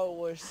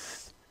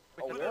walrus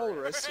with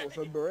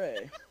a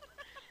beret.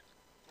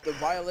 The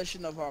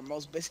violation of our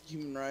most basic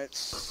human rights.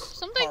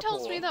 Something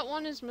tells me Carpool. that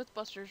one is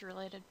Mythbusters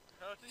related.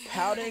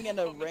 Pouting in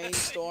a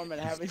rainstorm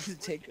and having to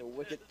take a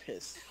wicked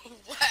piss.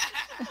 Wow.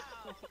 I'm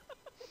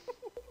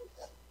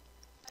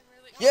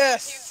really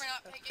Yes!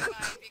 Thank you for not picking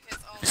mine because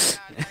oh my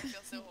god, I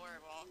feel so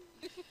horrible.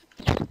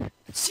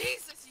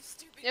 Jesus, you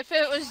stupid. If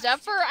it was bitch.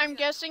 Zephyr, I'm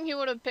guessing he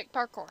would have picked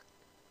parkour.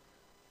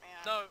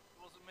 Yeah. No, it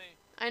wasn't me.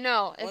 I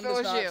know, if One it does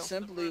was not you.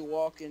 simply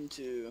walk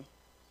into.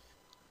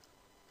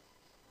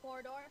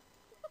 Corridor.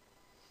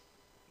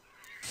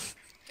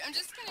 I'm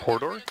just gonna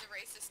Corridor? get rid of the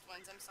racist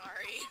ones. I'm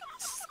sorry.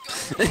 Just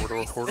go with the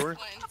racist Corridor?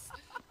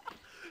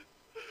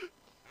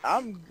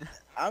 ones.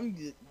 I'm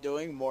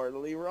doing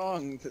mortally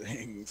wrong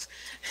things.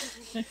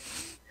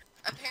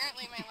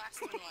 Apparently, my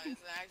last one was, and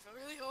I feel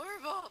really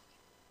horrible.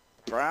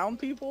 Brown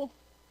people?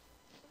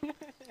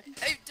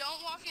 Hey,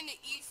 don't walk into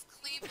East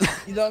Cleveland.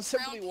 You where don't the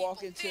brown simply people walk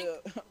think.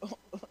 into Think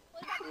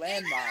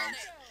landmines. about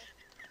it.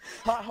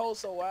 Potholes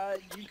so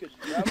wide you could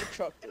drive a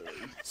truck through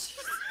them.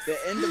 The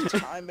end of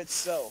time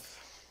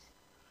itself.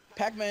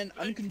 Pac-Man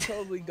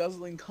uncontrollably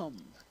guzzling cum.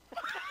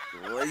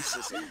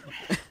 Racism.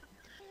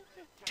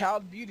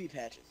 Child beauty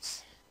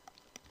pageants.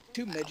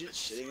 Two midgets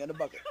shitting in a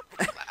bucket.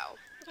 Wow.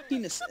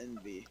 Penis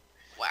envy.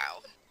 Wow.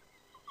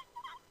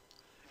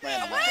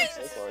 Landmines,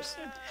 of course.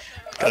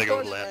 Gotta Of go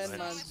course, with So landmines. landmines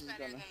much is better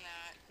gonna. than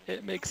that.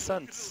 It makes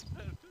sense.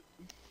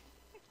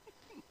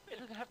 It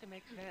doesn't have to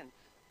make sense.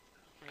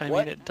 I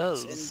What mean, it is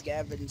does. in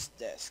Gavin's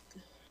desk?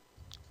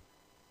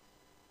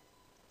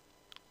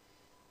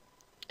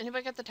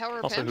 Anybody got the Tower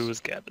of Also, Pimps? who is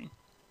Gavin?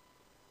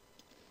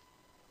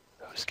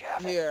 Who's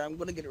Gavin? Here, I'm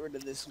gonna get rid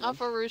of this one.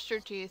 Off of Rooster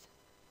Teeth.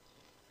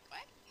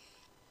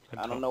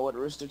 I don't know what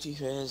Rooster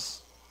Teeth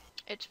is.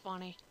 It's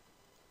funny.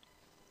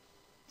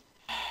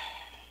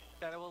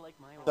 Shadow will like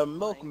mine. The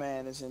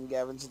milkman is in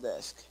Gavin's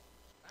desk.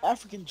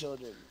 African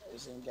children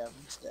is in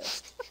Gavin's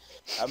desk.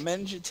 A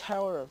miniature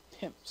tower of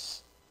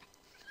pimps.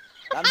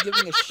 I'm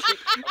giving a shit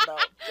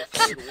about the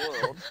third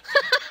world.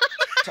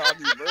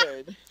 Soggy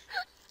bread.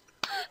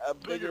 A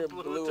bigger,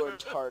 bluer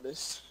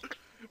TARDIS.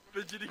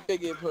 Fidgety.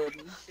 Biggie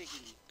pudding.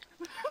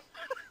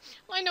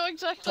 I know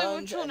exactly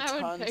Tons which one and I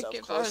would tons pick of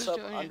if I was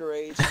close-up doing it.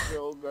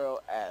 underage girl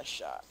ass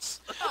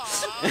shots.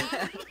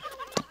 Aww.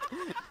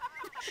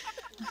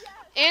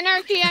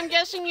 Anarchy, I'm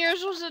guessing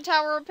yours was the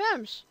Tower of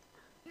Pimps.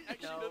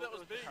 Actually, no, that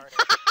was me.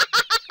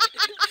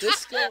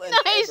 Disco and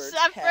Nice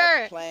Ebert had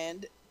effort.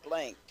 planned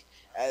blank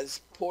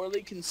as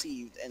poorly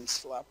conceived and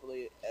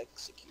sloppily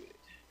executed.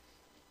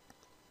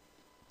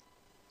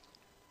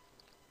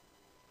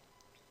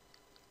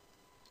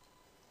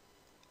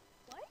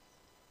 What?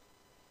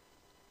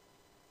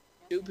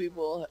 Two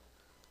people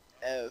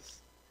have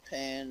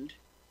planned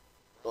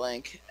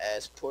blank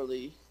as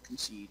poorly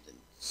conceived and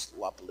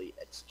sloppily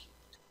executed.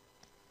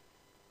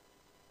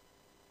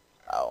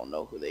 I don't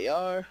know who they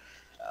are.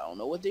 I don't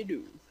know what they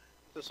do.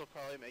 This will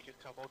probably make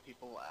a couple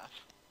people laugh.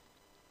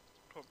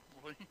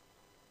 Probably.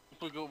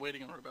 We'll go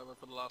waiting on Rebecca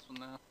for the last one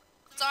now.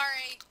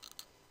 Sorry.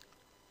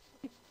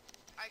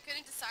 I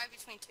couldn't decide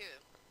between two.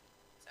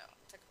 So,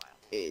 it took a while.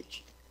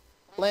 Age.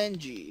 Plan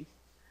G.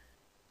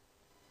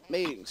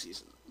 Mating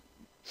season.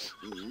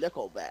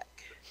 Nickelback.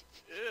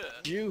 Yeah.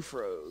 Jew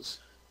froze.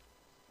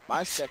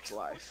 My sex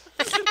life.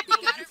 You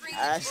gotta bring the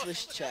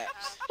Assless two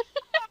chaps.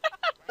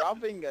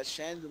 Dropping a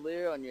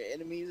chandelier on your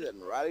enemies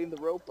and riding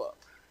the rope up.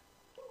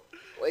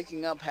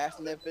 Waking up half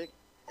naked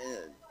in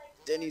a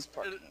Denny's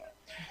parking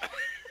lot.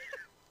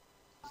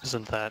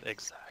 Isn't that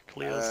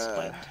exactly as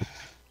planned?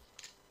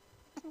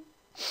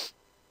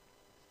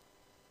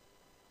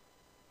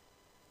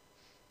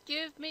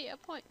 Give me a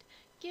point.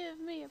 Give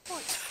me a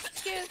point.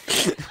 Give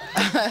me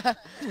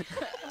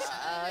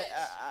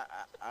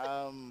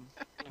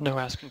No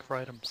asking for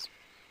items.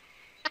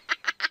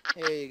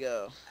 Here you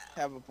go.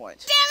 Have a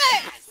point.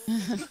 Damn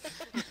it!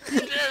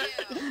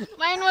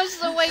 Mine was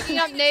the waking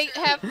up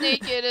half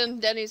naked in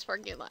Denny's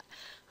parking lot.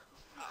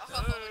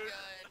 Oh,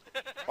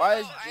 good. Why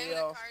is I know J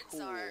the off cards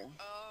cool? are.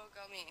 Oh,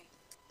 go me.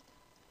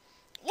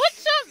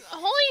 What's up?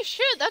 Holy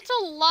shit, that's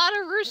a lot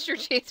of Rooster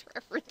Teeth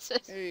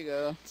references. Here you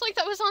go. It's like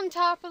that was on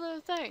top of the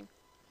thing.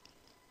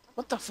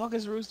 What the fuck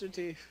is Rooster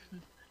Teeth?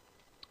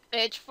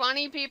 It's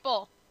funny,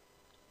 people.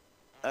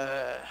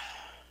 Uh,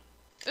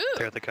 Ooh.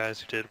 They're the guys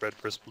who did Red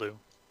vs. Blue.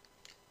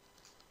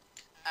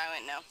 I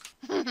went no.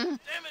 Damn it!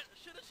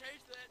 Should have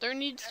changed that. There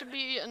needs to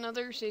be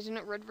another season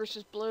at Red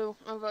vs. Blue.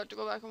 I'm about to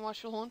go back and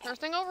watch the whole entire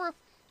thing over.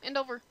 And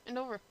over. And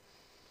over.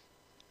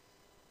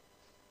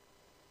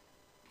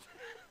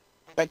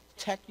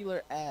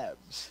 spectacular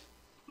abs.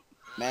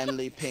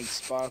 Manly pink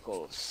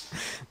sparkles.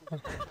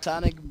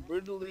 Sonic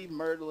brutally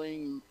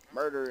murdering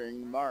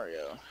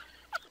Mario.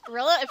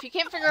 Rilla, if you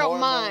can't figure out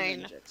Hormone mine.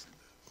 injection.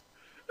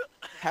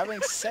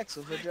 Having sex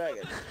with a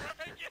dragon.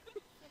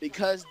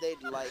 Because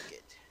they'd like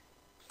it.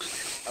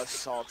 A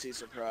salty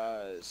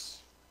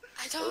surprise.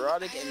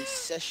 Erotic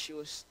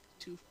incestuous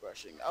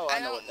toothbrushing. Oh, I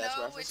know what that's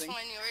don't know which referencing.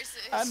 one yours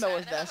is. I know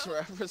what Shadow. that's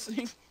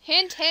referencing.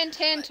 Hint, hint,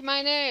 hint,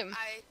 my name.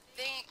 I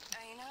think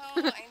I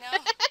know.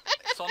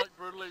 Sonic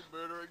brutally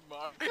murdering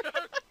Mario.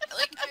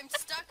 Like I'm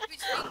stuck between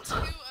two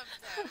of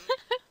them.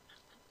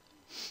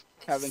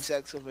 Having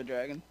sex with a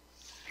dragon.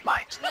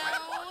 Mine's No.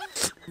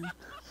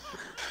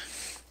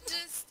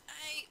 Just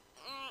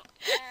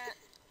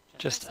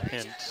Just I'm a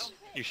sorry, hint. Shadow.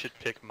 You should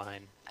pick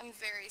mine. I'm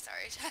very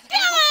sorry, Shadow.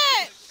 Damn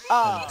it!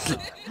 Ah.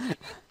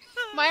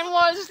 Mine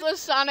was the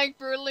Sonic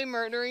brutally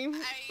murdering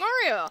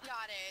Mario.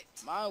 Got it.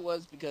 Mine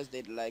was because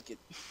they'd like it.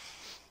 And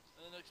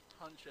the next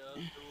punch out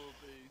it will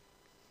be.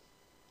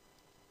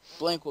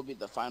 Blink will be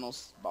the final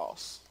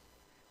boss.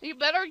 You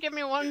better give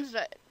me ones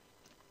that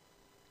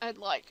I'd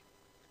like.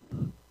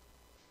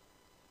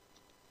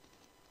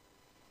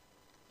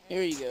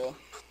 Here you go.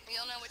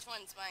 You'll know which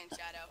one's mine,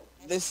 Shadow.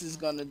 This is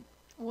gonna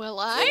Will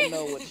let I? you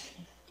know what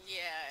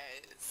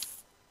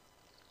Yes.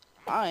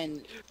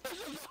 mine.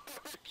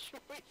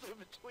 Choice in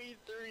between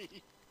three.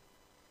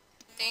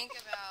 Think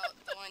about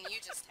one you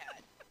just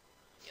had.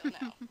 You'll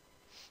know.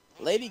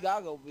 Lady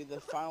Gaga will be the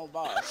final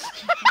boss.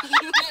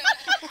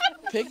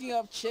 Picking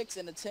up chicks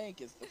in a tank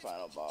is the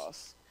final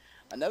boss.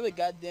 Another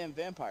goddamn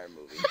vampire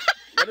movie.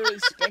 Literally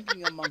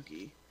spanking a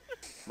monkey.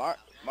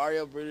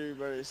 Mario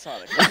Brothers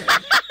Sonic.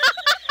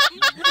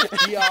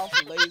 Geoff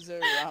Laser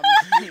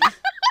Ramsey.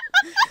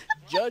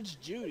 Judge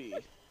Judy.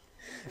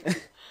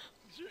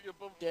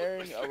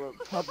 Daring a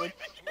Republic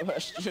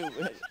question.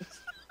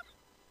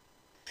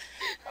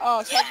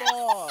 Oh, come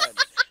on.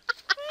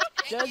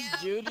 Judge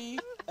Judy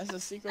as a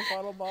secret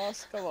final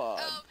boss? Come on.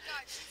 Oh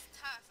god, she's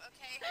tough,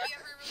 okay? Have you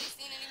ever really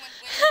seen anyone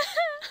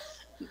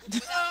win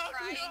without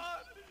crying?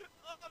 God.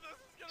 Oh, this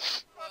is gonna be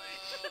funny.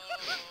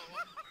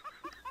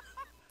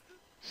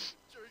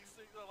 During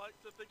things I like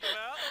to think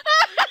about.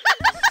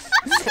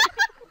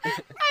 I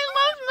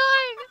love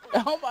mine.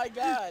 Oh my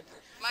god.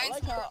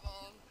 Mine's horrible.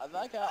 I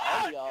like how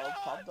all of y'all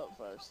popped up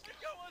first. Get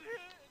going here.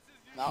 This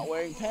is Not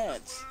wearing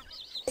pants.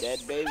 Dead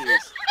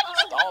babies.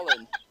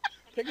 Stalling.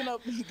 Picking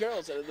up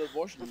girls at an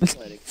abortion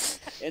clinic.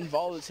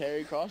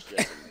 Involuntary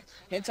cross-dressing.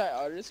 Hentai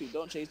artists who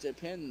don't change their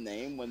pen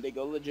name when they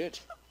go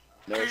legit.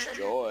 Nurse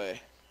Joy.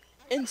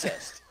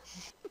 Incest.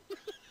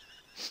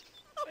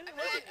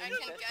 I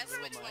can guess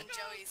which one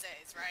Joey's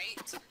is,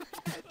 right?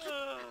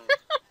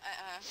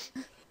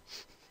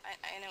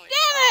 I know which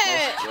Damn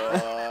it! Nurse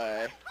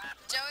Joy.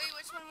 Joey,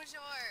 which one was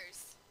yours?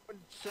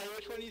 So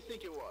which one do you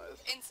think it was?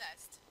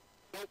 Incest.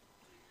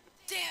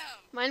 Damn!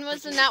 Mine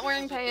was the not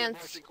wearing pants.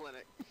 Abortion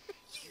clinic.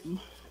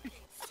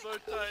 so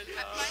tight.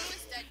 Mine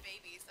was dead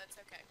babies, that's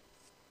okay.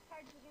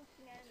 Cards Against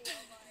Humanity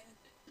online.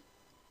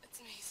 That's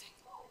amazing.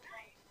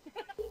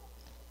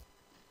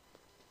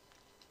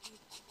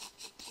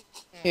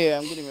 Here,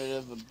 I'm getting rid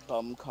of a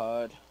bum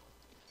card.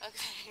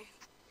 Okay.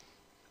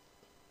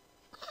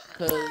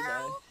 Cause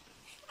Meow.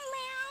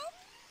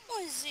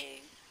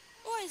 Wizzy.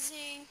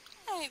 Wizzy.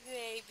 Hi,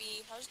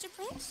 baby. How's the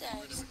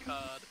princess?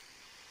 Card.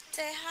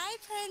 Say hi,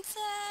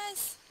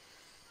 princess.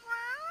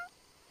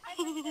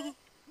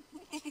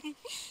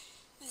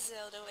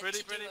 Zelda, what Pretty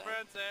you doing?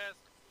 princess.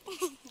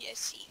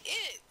 Yes, she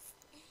is.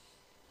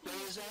 There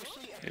was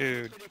actually a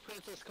Dude. pretty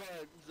princess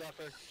card,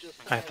 Zephyr. Just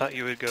I thought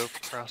you would go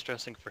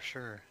cross-dressing for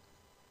sure.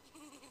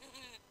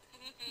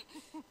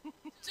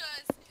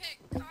 Just pick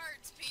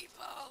cards,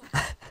 people.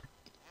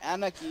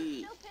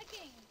 Anarchy. No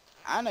picking.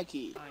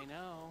 Anarchy. I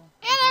know.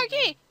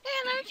 Anarchy!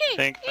 Anarchy!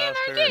 Think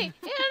faster. Anarchy!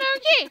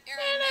 Anarchy!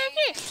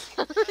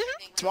 Anarchy!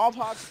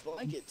 Smallpox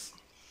blankets.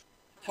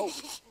 Hope.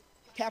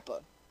 Kappa.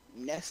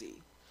 Nessie.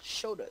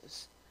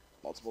 Shoulders.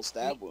 Multiple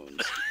stab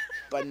wounds.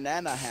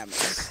 Banana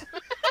hammocks.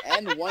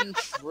 And $1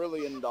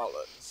 trillion.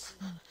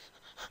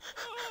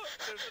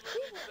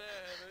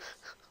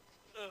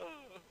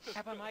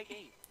 Kappa Mike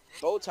 8.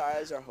 Bow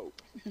ties are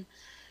hope.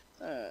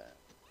 What?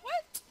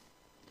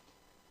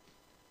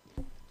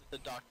 the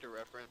doctor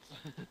reference.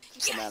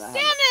 Banana Damn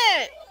hammock.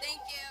 it!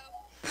 Thank you.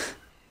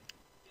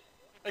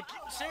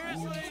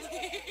 Seriously?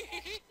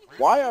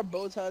 Why are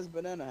bow ties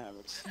banana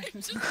hammocks? I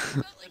just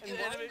felt like The it was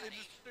anime funny.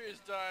 industry is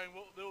dying.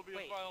 There will be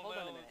Wait, a final hold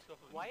on a nail minute. and stuff.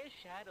 Why is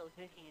Shadow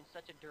thinking in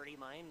such a dirty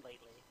mind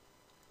lately?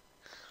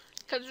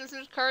 Because this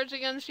is Cards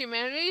Against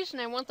Humanities,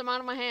 and I want them out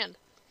of my hand.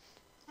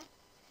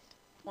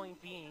 Point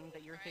being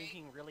that you're Right.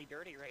 thinking really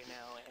dirty right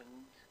now, and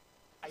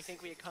I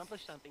think we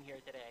accomplished something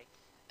here today.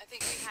 I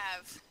think we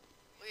have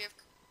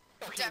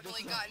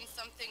definitely gotten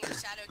something where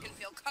Shadow can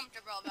feel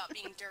comfortable about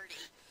being dirty.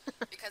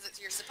 Because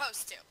you're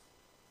supposed to.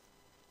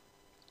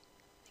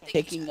 Thank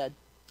you, Taking Shadow.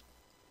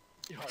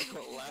 a... You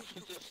hardcore laugh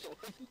at this one.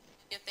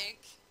 You think?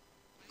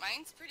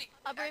 Mine's pretty.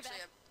 I'll be right Actually,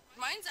 back.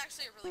 mine's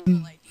actually a really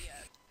cool idea.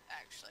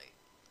 Actually.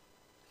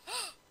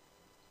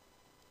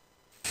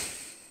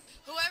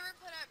 Whoever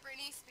put up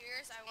Britney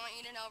Spears, I want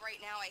you to know right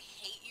now, I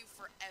hate you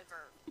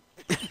forever.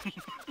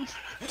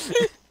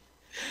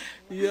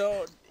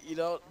 You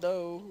don't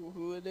know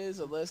who it is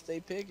unless they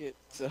pick it.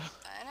 So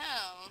I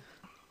know.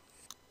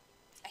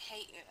 I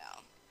hate you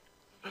though.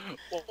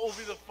 What will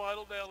be the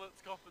final nail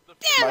that's coffin? The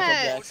Damn Michael it!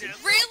 Jackson.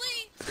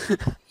 Really?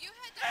 You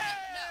had to.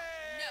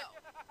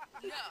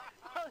 No.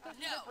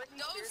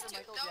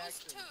 Those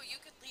two, you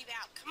could leave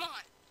out. Come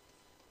on.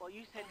 Well,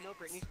 you said no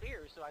Britney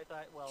Spears, so I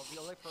thought, well, the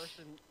only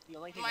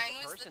thing Mine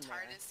that's a was the person there.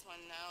 TARDIS one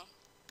though.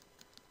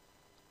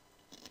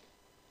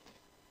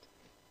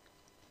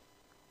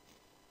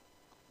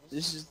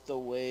 this is the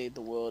way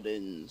the world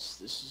ends.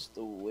 This is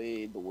the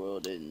way the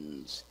world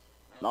ends.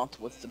 Not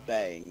with the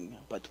bang,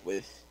 but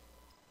with...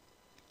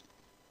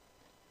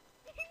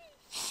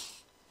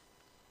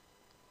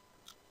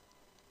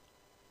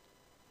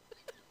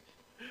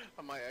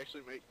 I might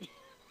actually make...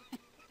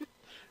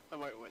 I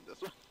might win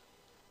this one.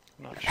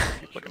 I'm not sure if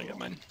people are gonna get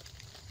mine.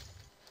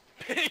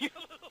 Being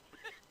a little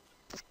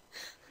bit.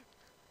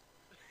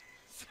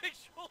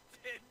 Sexual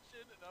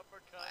tension and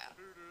uppercut Wow.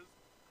 hooters.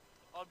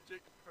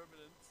 Object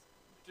permanence.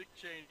 Dick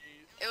Cheney.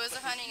 It was a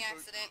hunting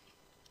accident.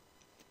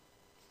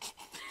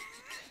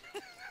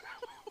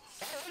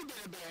 That would have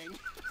been a bang.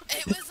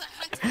 It was a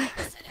hunting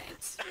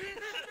accident.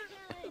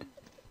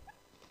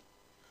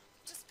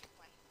 Just pick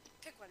one.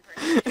 Pick one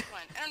person. Pick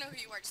one. I don't know who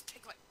you are, just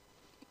pick one.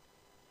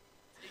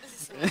 This is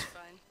so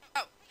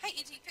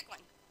ET, pick one.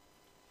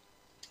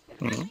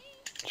 Hmm?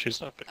 She's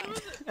not picking.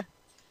 It's,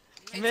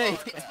 Me.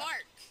 it's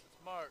Mark.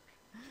 It's Mark.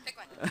 Pick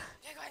one.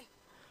 Pick one.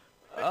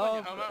 Pick one,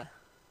 you homo.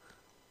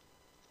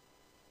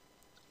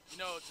 You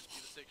know it'll just be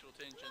the sexual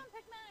tension.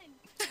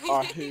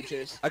 Our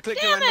hooters. I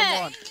clicked a Damn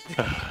random it!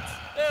 one.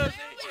 There's I always be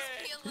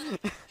a little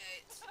bit.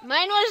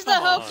 Mine was the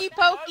Come on. hokey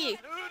pokey.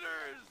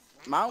 Hooters!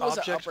 Mine was an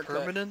Object uppercut.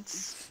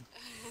 permanence?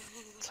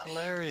 It's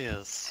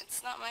hilarious.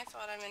 It's not my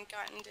fault I'm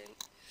incontinent.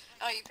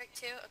 Oh, you picked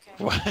two? Okay.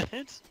 What?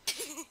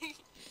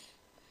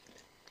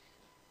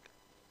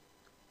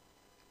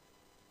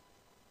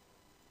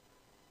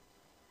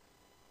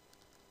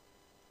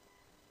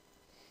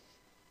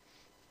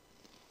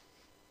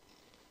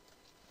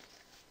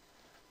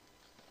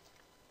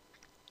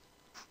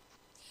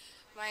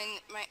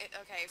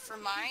 Okay, for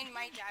mine,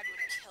 my dad would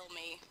kill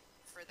me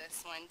for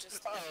this one,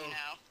 just to let you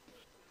know.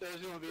 There's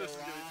gonna be This a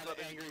is gonna be lot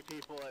of funny. angry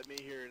people at me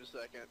here in a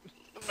second.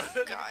 Oh,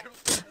 God.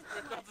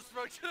 Not the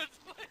smoke to its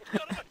flame,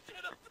 out of my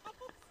genitals.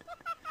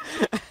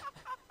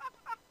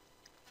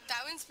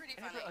 That one's pretty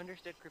I funny. never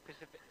understood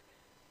crucifixion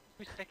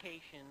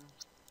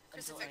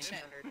until I Crucifixion.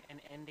 encountered an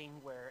ending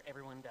where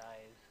everyone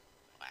dies.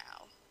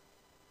 Wow.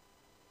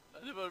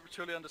 I never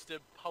truly understood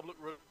public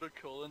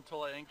ridicule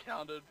until I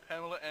encountered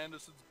Pamela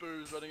Anderson's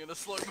boobs running in a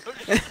slow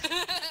motion.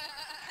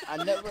 I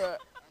never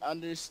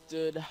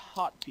understood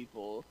hot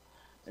people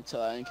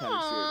until I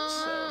encountered spirits.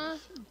 So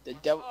the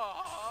devil.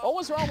 Aww. What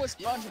was wrong with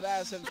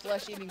SpongeBob and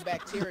flesh-eating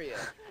bacteria?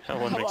 That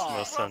one Come makes on.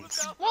 no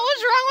sense. What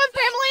was wrong with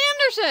Pamela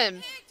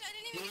Anderson? Picked, I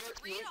didn't even get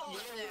to read all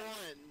of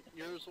them.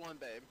 Yours won,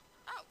 babe.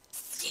 Oh,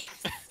 yes.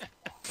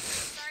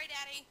 Sorry,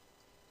 Daddy.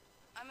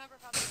 I'm a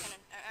Republican,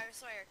 I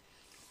swear.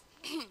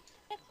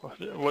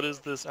 What is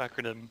this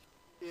acronym?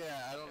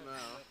 Yeah, I don't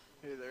know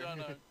either. No,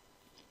 no.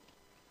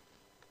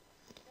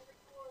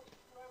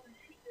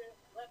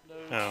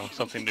 Oh,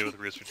 something to do with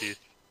Rooster Teeth.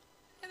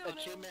 I don't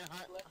know. Achievement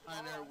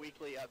Hunter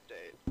weekly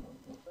update.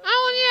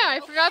 Oh, yeah, I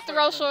forgot they're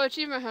also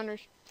achievement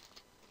hunters.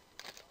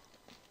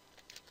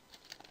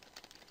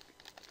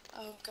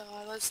 Oh,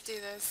 God, let's do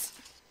this.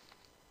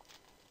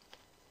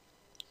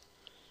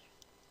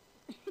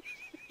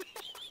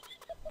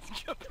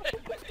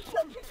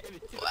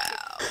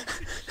 Wow.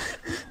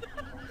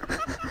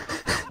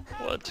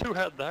 What? Who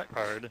had that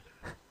card?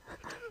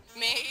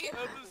 Me?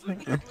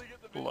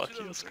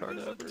 Luckiest card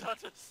ever. Mega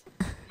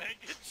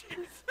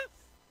Jesus.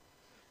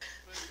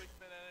 Big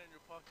banana in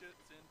your pocket,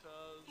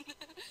 Centos, the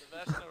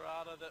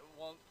Vashnarada that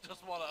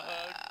just want a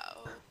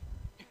hug,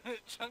 Wow.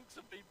 chunks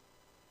of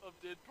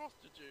dead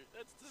prostitute.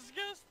 That's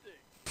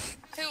disgusting.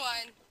 Who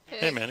won?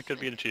 Hey man, it could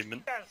be an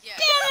achievement. Yeah.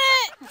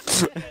 Damn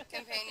it!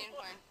 Companion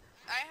porn.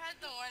 I had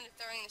the one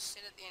throwing the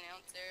shit at the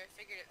announcer. I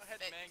figured it I had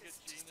fit. Manga 'cause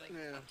just, Gina. like,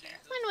 Yeah. okay.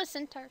 Mine was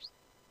centaurs.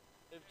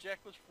 If Jack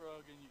was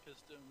frog and you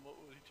kissed him, what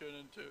would he turn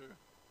into?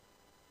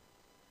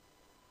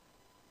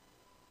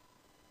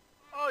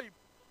 Oh, you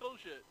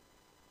bullshit.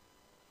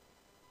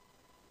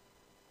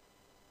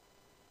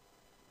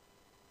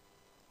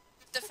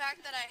 The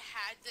fact that I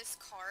had this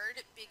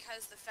card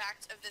because the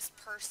fact of this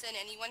person,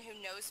 anyone who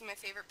knows who my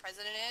favorite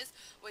president is,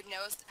 would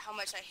know how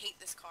much I hate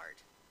this card.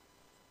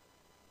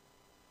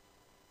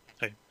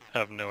 I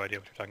have no idea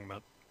what you're talking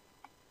about.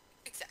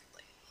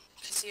 Exactly.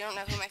 Because you don't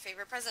know who my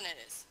favorite president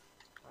is.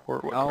 Or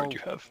what Oh. card you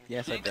have.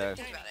 Yes, I do.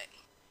 Think about it.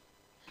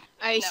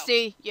 I No.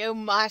 see. You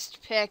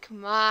must pick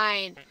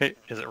mine. Hey,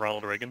 is it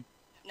Ronald Reagan?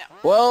 No.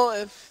 Well,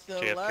 if the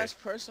JFK. last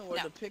person were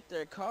No. to pick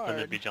their Then it'd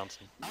card, be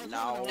Johnson. I was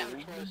No. gonna have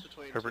a choice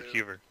between Herbert two.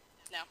 Hoover.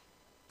 No.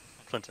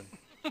 Clinton.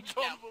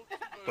 John Wilkes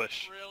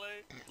Bush.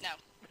 Really? No.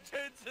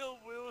 Pencil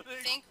wielding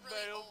Think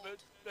really male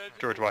old.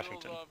 George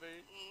Washington.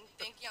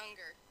 Think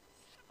younger.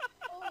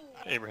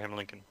 Abraham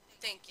Lincoln.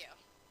 Thank you.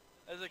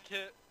 As a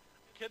kid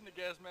in the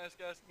gas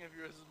mask asking if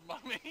you're his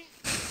mummy.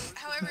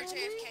 However,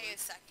 JFK is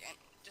second.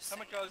 Just so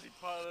you know. Kamikaze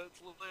pilots,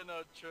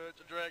 Leonard Church,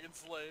 a dragon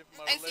slave,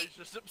 my And see-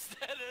 relationship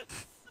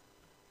status.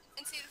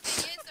 And see, the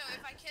thing is, though,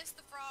 if I kissed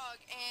the frog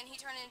and he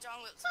turned into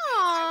John Wilkes, I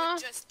Aw.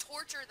 would just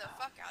torture the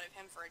fuck out of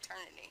him for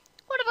eternity.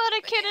 What about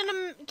a But kid yeah. in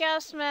a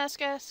gas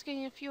mask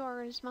asking if you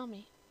are his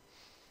mommy?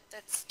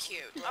 That's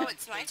cute. Oh,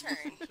 it's my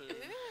turn. Two.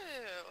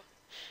 Ooh.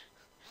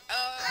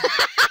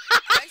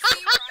 I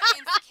see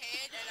Ryan's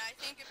kid, and I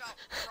think about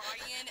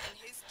Ryan and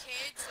his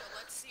kid, so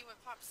let's see what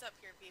pops up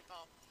here,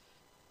 people.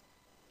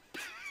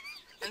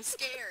 I'm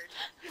scared.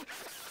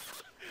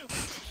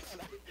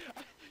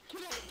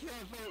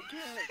 Can't vote,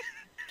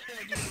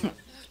 can't do this. Oh,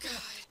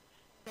 God.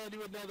 Can't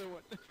do another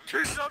one.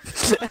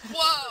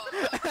 Whoa!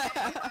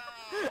 Okay,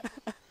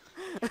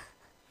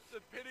 The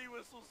pity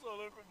whistle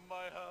solo from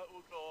My Heart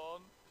Will Go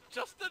On.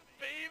 Justin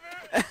Bieber?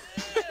 Yeah!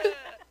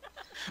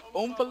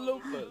 Oompa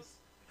Loompas.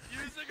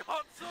 Using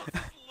hot sauce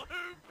as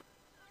lube.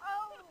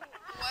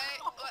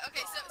 what?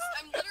 Okay, so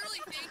I'm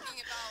literally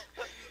thinking about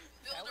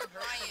Builder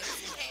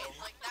Ryan's kid.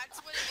 Like, that's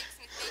what it makes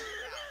me think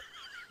about.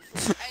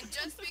 And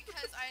just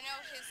because I know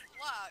his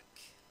luck,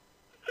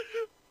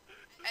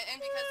 and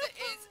because it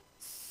is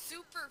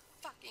super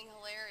fucking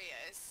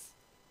hilarious.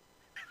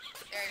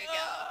 There you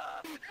go.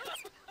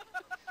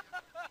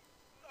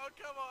 Oh,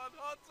 come on.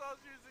 Hot sauce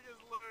using using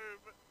his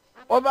lube.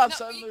 What about No,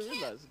 suddenly you can't.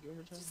 realizing? Give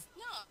her a try.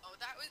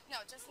 No,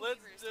 Justin Let's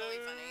Bieber is totally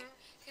do- funny.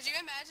 Could you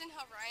imagine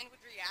how Ryan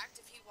would react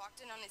if he walked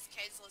in on his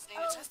kids listening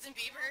Oh, to Justin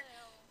Bieber?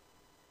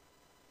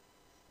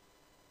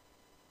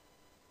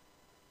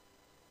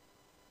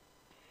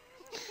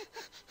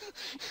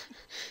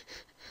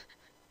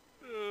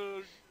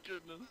 Oh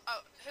goodness.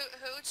 Oh,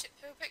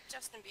 who picked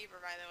Justin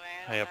Bieber, by the way?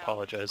 I don't know.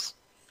 apologize.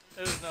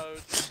 Who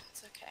knows?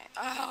 It's okay.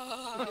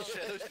 Oh,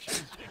 Shadows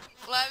choosing.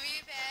 love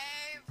you,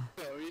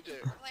 babe. Oh, you do.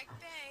 Like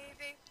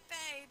baby,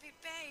 baby,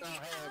 baby. Oh,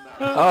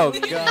 hell no.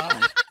 Oh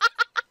god.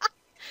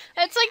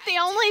 It's like the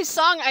only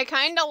song I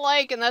kinda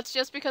like, and that's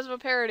just because of a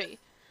parody.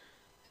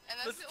 And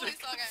that's the only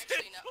song I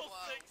actually know.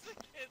 Whoa.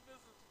 Again, this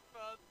is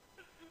fun.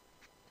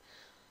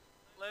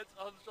 Lance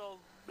Armstrong's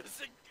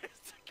missing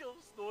testicle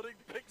snorting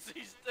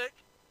pixie stick.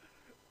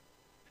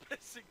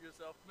 Pissing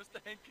yourself,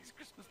 Mr. Hankey's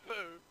Christmas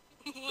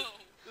poo. Whoa.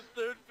 The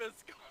third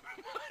best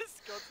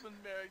Scotsman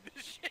marrying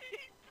the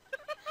sheep.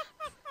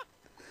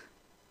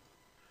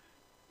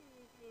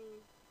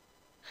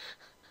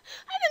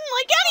 I didn't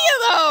like any of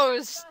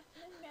those!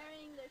 Scotsman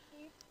marrying their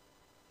sheep.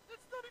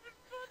 That's not even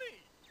funny.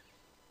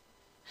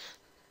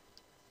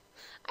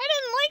 I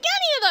didn't like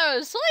any of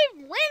those, so I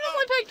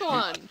randomly picked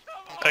one.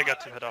 Come I on, got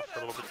to head off for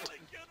a little bit. That's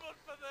a good one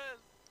for this.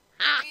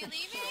 Are you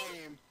leaving?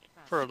 Same.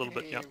 For a little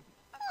bit, yeah. Same.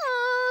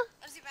 Aw.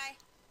 Let's see, bye.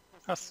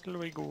 Hasta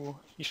luego.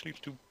 Ich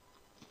schläfst du.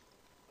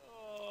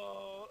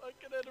 Oh, I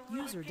could have had a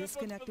really User good one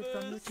disconnected for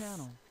from your this.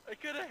 channel. I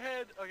could have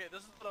had. Okay,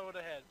 this is what I would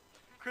have had.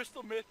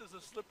 Crystal meth is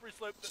a slippery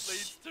slope that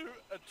leads to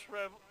a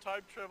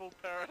time travel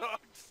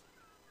paradox.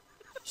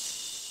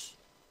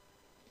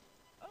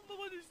 I'm the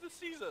one who's the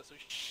Caesar, so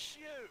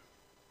shoot.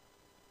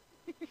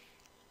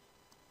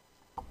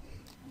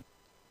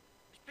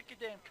 Just pick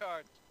your damn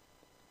card.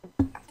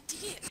 I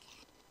did.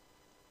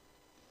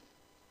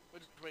 We're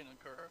just waiting on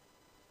Kerr.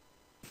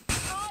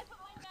 Oh, I put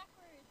mine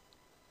backwards.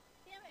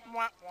 Damn it.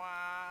 Wah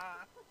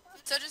wah.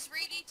 So just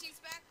read ET's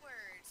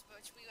backwards,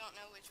 which we don't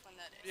know which one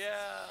that is.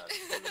 Yeah.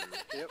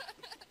 Yep.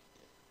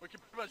 We can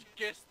pretty much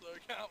guess though,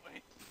 can't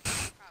we?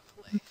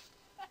 Probably.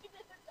 I did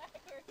it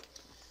backwards.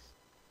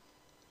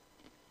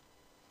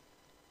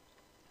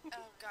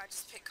 Oh god,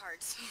 just pick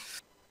cards.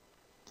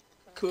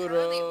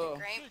 Kuro.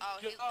 Graham,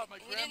 Good oh, job, my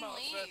he didn't grandma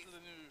was leave. faster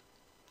than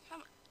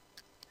you.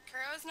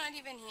 Kuro's not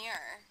even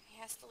here. He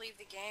has to leave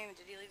the game.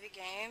 Did he leave the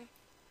game?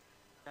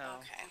 No.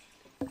 Okay.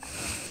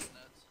 Nuts.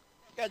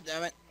 God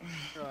damn it.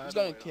 Oh, He's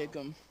gonna kick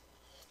him.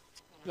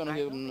 He's gonna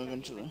kick him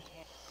eventually.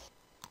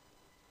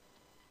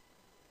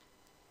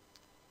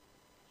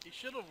 He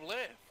should have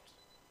left.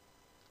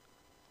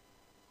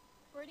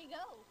 Where'd he go?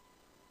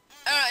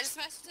 Oh no, I just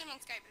messaged him on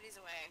Skype, but he's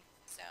away.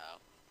 So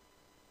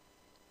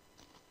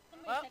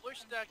Somebody Well, text we're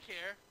him. stuck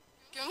here.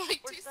 give him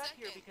like We're 2 stuck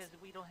seconds. here because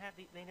we don't have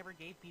the. They never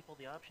gave people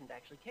the option to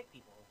actually kick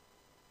people.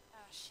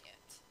 Oh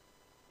shit.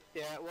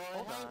 Yeah, well,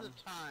 Hold it has on. a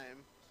time,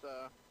 so...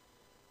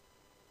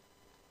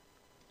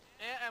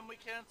 Yeah, and we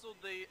cancelled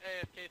the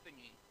AFK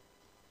thingy.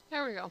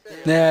 There we go.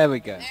 There we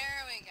go.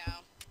 There we go.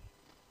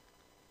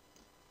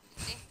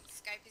 See,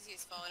 Skype is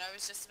useful, and I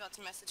was just about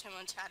to message him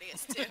on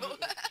Chattiest too.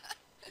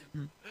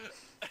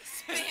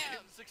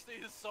 Spam.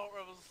 16 assault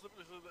rifles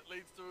slippery so that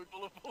leads to a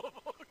bullet full of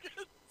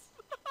organs.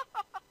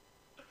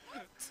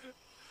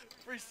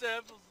 Free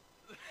samples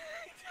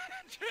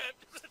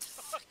trapped in the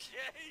top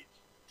cage.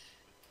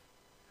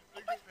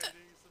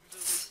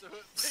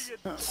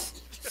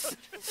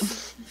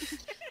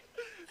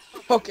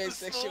 Okay, The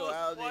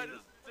sexuality. smallest,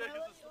 widest dick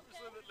is the slippery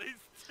so that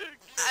leads to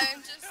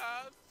I'm just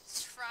cars.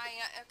 trying.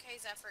 Okay,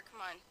 Zephyr,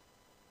 come on.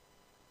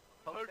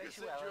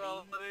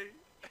 Homosexuality.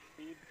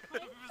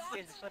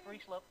 Is a slippery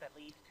slope that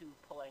leads to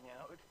pulling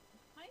out.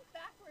 Mine's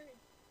backwards.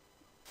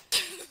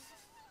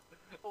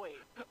 Oh wait,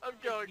 I'm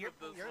going you're, with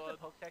this you're one. the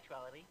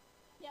homosexuality.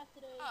 Yes,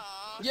 it is.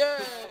 Aww.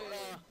 Yay!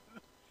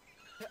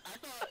 I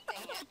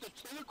thought the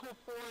tentacle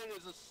foreign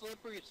is a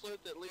slippery slope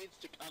that leads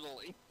to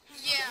cuddling.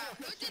 Yeah,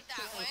 who did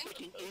that one?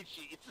 Fucking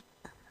itchy.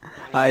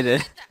 I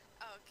did. Who did that?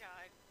 Oh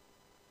god.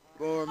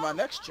 For my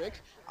next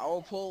trick, I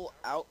will pull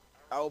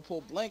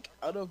Blink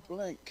out of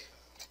Blink.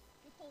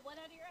 You pull what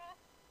out of your ass?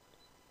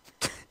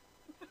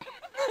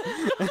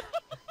 I'm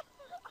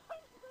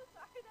so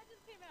sorry, that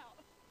just came out.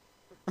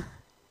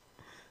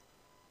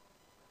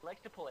 He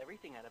likes to pull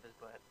everything out of his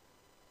butt.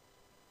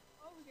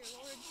 Oh dear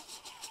lord.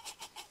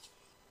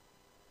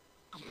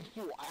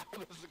 Wow,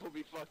 this is gonna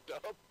be fucked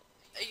up.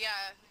 Yeah,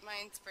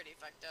 mine's pretty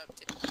fucked up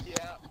too.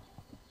 Yeah.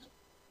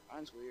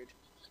 Mine's weird.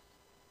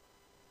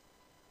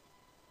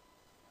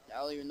 I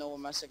don't even know what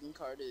my second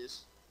card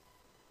is.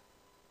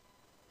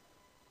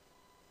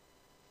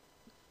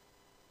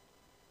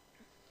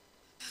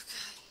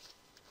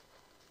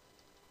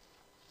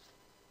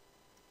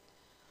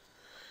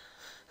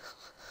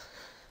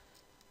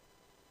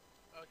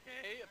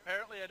 Okay,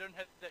 apparently I don't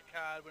have that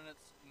card when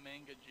it's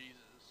Manga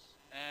Jesus.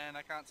 And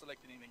I can't select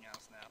anything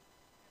else now.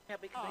 Yeah,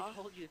 because Aw. I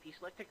told you if you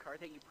select a card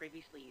that you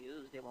previously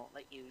used, it won't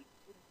let you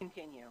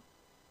continue.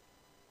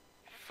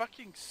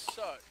 Fucking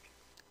suck.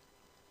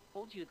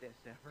 Told you this,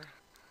 Zephyr.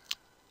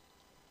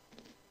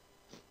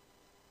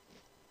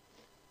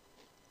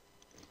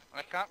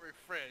 I can't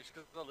refresh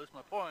because I'll lose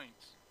my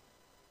points.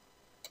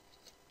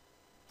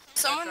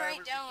 Someone try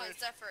write down what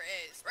refresh. Zephyr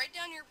is. Write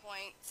down your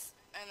points,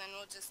 and then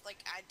we'll just like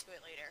add to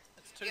it later.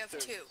 It's You have 2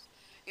 two.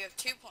 You have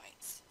 2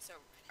 points. So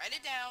write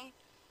it down,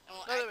 and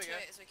we'll Oh, there add we to go.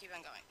 it as we keep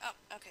on going. Oh,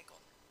 okay,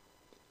 cool.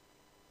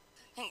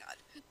 Thank God.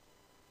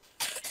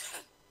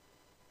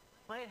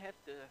 Might have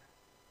to.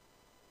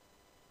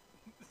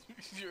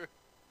 You're...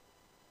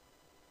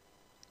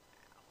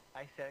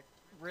 I said,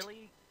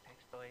 really?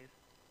 Sex toys.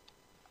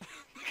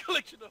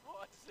 collection of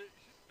Isaac.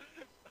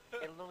 A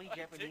little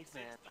Japanese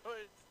man.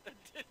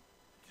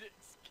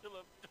 Dicks kill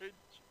a bitch.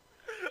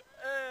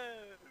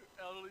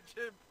 Elderly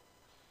Jim.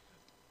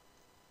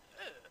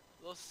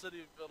 Lost City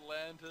of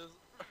Atlantis.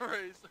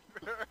 Raised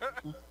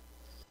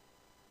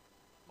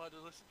my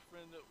delicious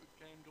friend that we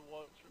came to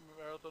watch from a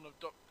marathon of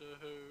Doctor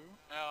Who.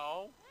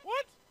 Ow.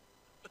 What?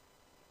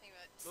 Think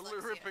about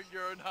Literally dyslexia. ripping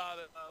your own heart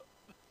out.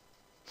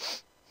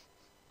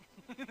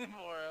 4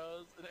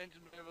 hours. An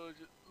ancient village.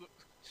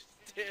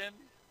 10.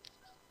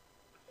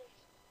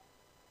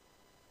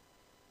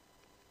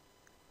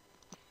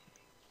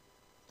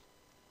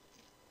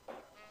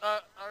 I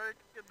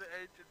reckon the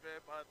ancient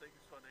vampire thing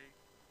is funny.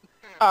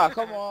 Ah,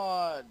 come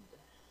on.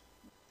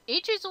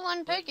 Each is the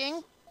one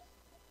picking.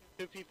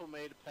 2 people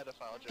made a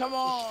pedophile joke. Come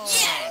on.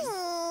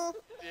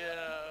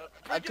 Yeah.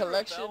 A Freaking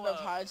collection Rebella. of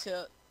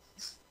hightail.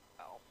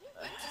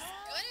 I'm just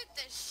good at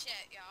this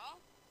shit, y'all.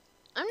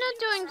 I'm not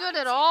doing good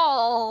at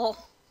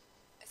all.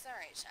 It's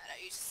alright, Shadow.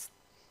 You just...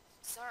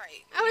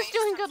 Sorry. I was You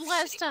doing just good have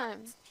last shitty time.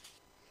 parts.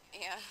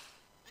 Yeah.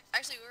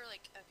 Actually, we were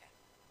like... Okay.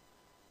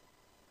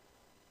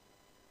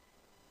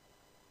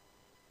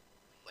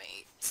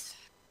 Wait.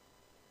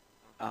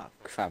 Oh,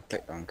 crap,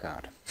 clicked the wrong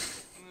card.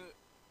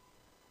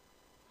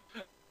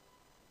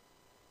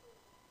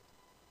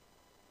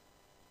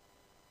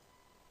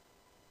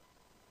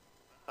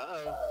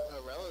 Uh-oh.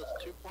 Aurella's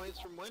 2 points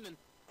from winning.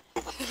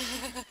 I'm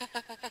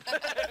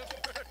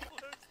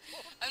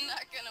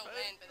not gonna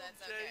win, but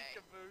that's okay.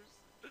 Caboose.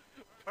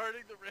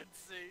 Parting the Red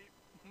Sea.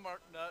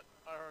 Mark Nut.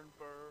 Iron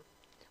Burr.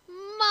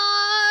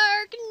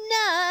 Mark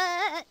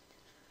Nut.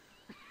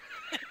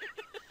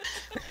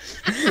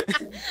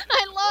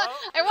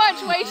 I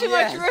watch way too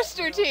much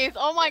Rooster Teeth.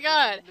 Oh my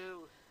god.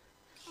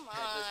 Come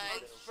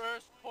on.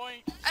 First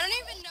point. I don't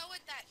even know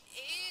what that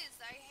is.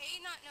 I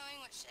hate not knowing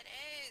what shit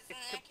is, and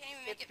then I can't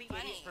even make It's it the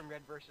funny. idiot from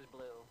Red versus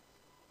Blue.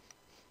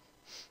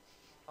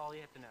 All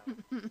you have to know.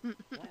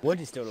 Would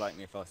you still like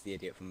me if I was the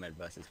idiot from Red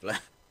vs. Blue?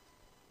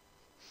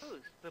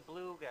 Who's the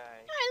blue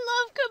guy? I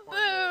love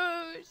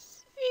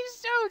Caboose. He's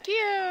so I cute.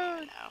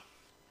 don't know.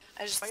 I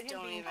just Despite him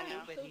don't being even blue,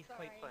 know. but So he's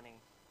quite sorry. funny.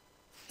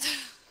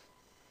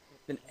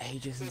 It's been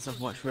ages since I've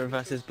watched Red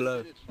vs. Blue.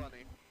 It's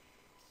funny.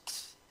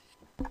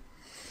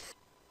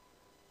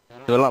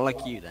 Do a lot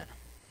like you then.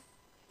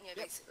 Yeah,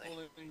 basically.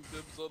 Pulling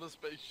dibs on a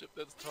spaceship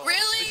that's top.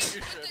 Really?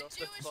 Taking your With shirt the off that's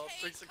Jewish top.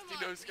 hate? 360 Come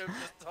no on. scope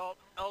that's top.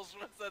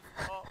 Ellsworth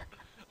that's top.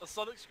 A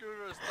sonic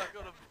scooter is stuck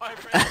on a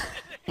vibrator.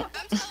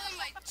 I'm telling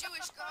my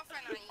Jewish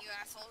girlfriend on you,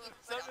 asshole. Who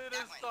put up Something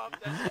that is one. top.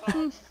 That's top.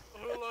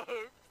 Hula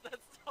hoops.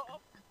 That's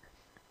top.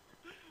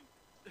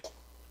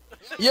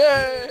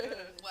 Yeah.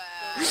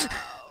 Wow.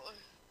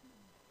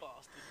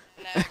 Bastard.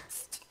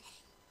 Next.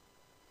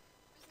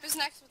 Who's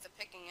next with the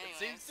picking, It anyways?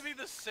 seems to be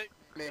the 6.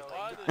 Me.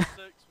 Why are there 6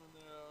 when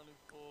there are only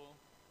 4?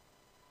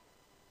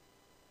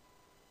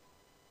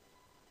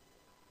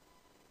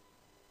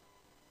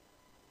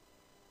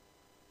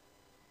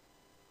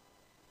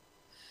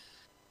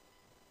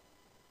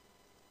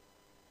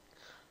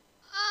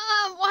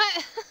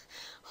 What?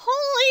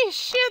 Holy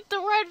shit, the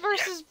Red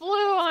versus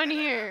Blue on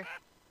here.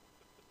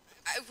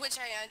 Which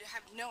I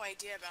have no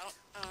idea about.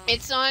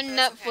 It's on but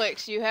that's okay.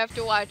 Netflix. You have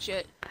to watch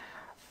it.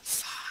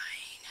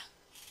 Fine.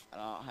 I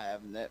don't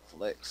have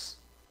Netflix.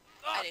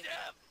 Oh, didn't-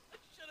 damn! I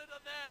should have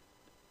done that!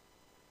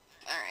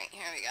 Alright,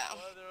 here we go.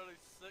 Why are there only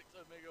 6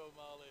 Omega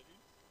O'Malley's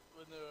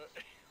when there are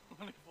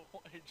only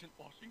 4 Agent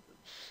Washington?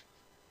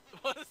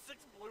 Why are there 6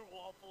 blue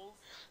waffles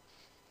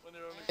when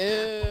there are only 4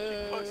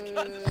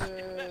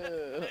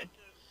 Ew.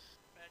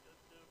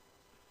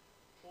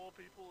 4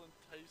 people and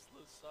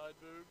tasteless side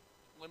boob,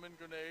 lemon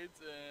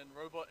grenades, and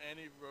robot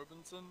Annie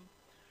Robinson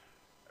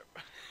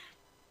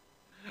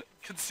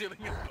concealing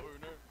a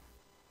boner.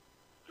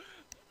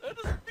 That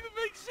doesn't even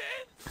make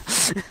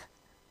sense!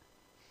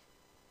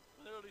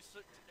 There are only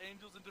 6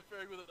 angels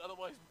interfering with an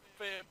otherwise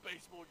fair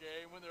baseball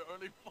game when there are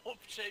only 4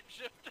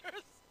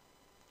 shapeshifters.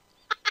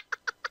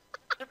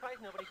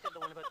 Surprised nobody said the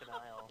one about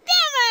denial.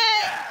 Damn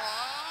it!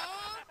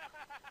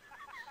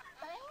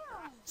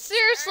 Aww.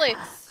 Seriously,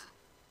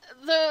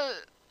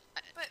 the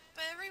But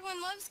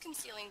everyone loves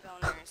concealing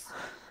boners.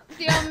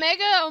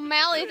 Omega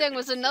O'Malley thing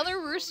was another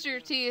Rooster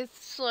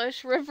Teeth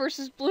 / Red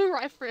versus Blue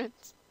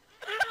reference.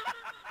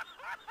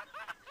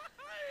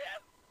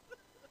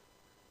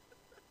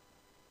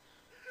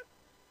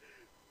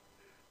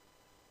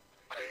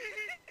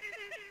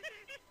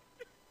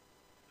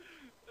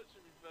 That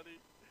should be funny.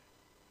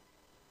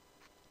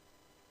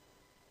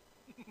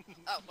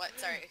 Oh, what?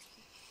 Sorry.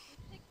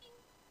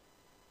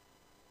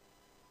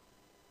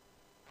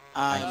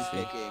 I see.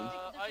 Picking.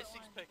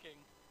 Icy's picking.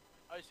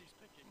 Icy's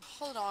picking.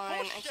 Hold on,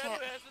 Poor I Shadow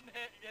can't.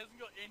 hasn't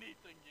got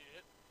anything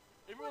yet.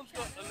 Everyone's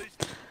got at least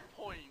a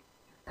point.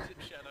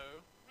 Except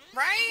Shadow.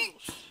 Right?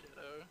 Little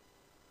Shadow.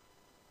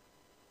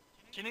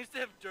 She needs to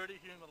have dirty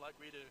humor like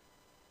we do.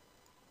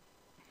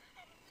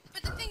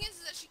 But the thing is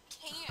that she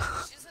can't.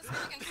 She just has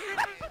fucking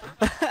stupid.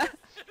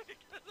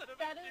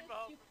 Shadow is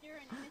too pure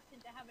and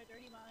innocent to have a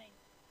dirty mind.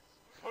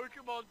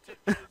 Pokemon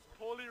tickers,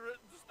 poorly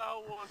written Star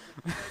Wars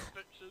fan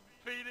fiction,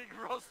 feeding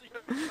Rossi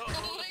a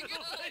Oh my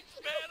god.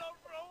 man on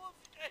roller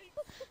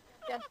skates,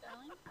 Yes,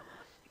 darling?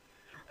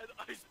 and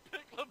Ice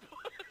Pick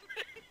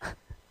lobotomy.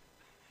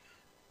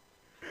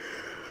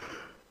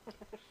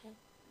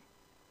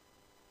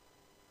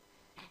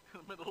 A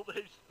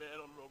middle-aged man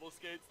on roller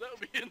skates, that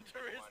would be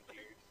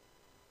interesting.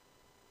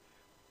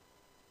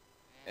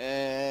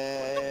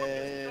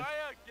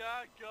 Gaia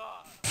Gaga.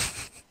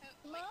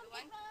 Wait, who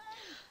won?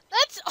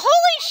 That's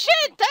holy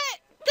shit. That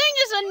thing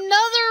is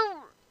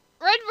another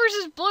Red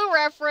versus Blue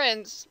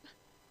reference.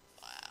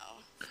 Wow.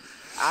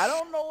 I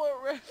don't know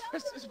what Red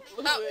versus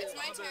Blue Oh, is. it's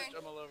my turn.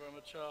 I'm a lover, I'm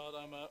a child,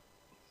 I'm a...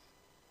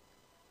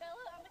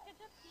 Bella, I'm gonna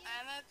catch up to you.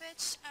 I'm a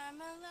bitch,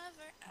 I'm a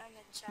lover, I'm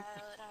a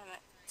child, I'm a...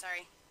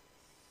 Sorry.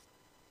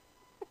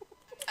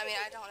 I mean,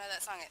 I don't know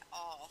that song at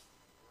all.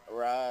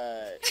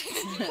 Right.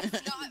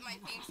 It's not my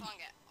theme song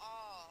at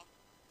all.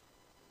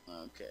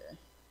 Okay.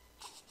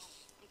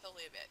 I'm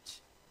totally a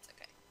bitch. It's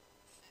okay.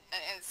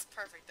 And it's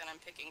perfect that I'm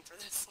picking for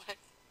this one.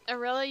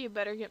 Arella, you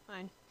better get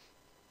mine.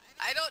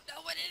 I don't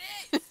know what it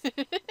is!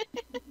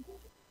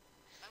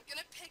 I'm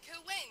gonna pick who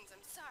wins,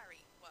 I'm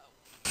sorry. Whoa.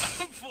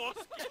 I'm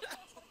forced.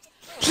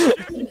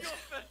 Sharing your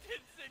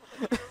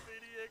 15-second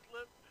media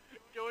clip,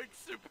 going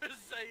Super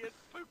Saiyan,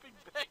 pooping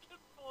back and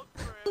forth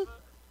forever,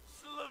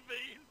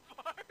 Slovene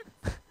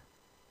parts,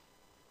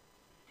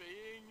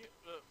 being,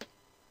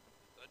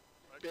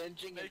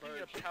 Binging and making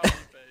a purging. pouty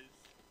face.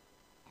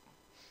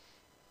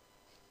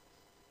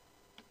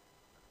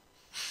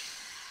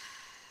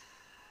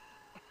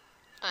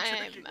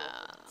 I'm,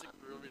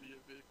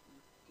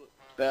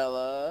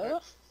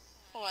 Bella,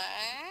 What?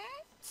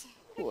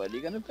 what are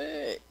you gonna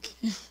pick?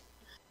 Damn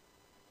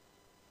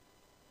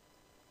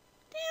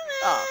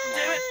Oh,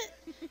 it!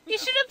 You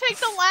should have picked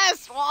the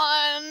last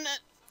one.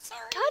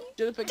 Sorry. God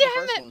should have picked damn the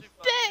first it, one.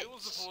 It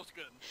was the bitch! force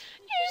gun.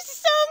 You're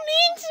so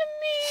mean to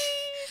me.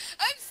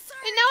 I'm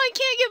sorry! And now I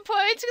can't get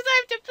points because I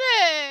have to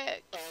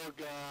pick. Oh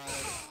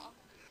god.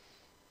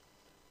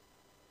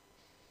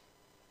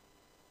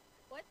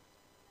 What's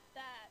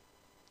that?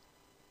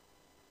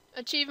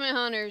 Achievement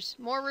hunters,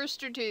 more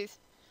rooster teeth.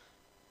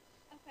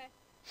 Okay.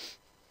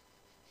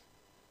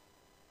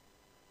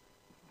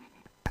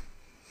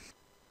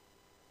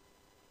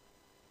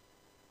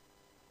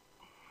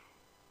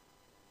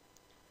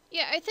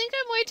 Yeah, I think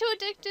I'm way too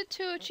addicted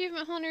to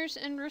achievement hunters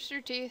and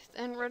rooster teeth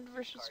and red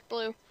versus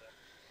blue. Okay.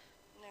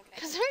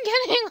 Because I'm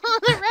getting all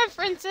the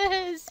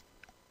references.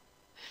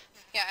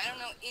 Yeah, I don't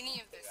know any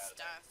of this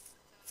stuff.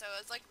 So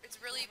it's like, it's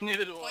really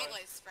Neither do I.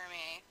 pointless for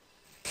me.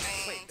 I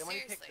mean, Wait, then when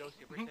you pick seriously. Go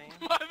Super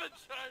Saiyan? My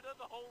vagina,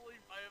 the holy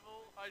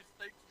Bible, high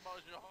stakes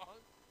mahjong.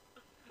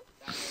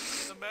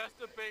 The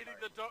masturbating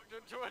the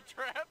doctor into a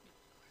trap.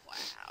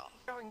 Wow.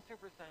 Going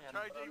Super Saiyan.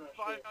 Trying to eat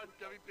 5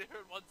 gummy bear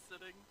in one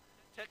sitting.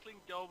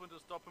 Tackling Galvin to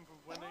stop him from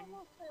winning.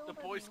 The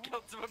Boy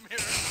Scouts of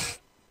America.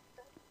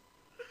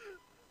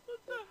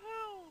 What the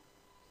hell?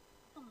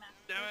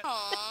 Damn it.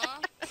 Aww.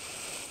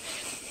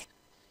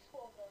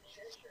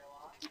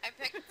 I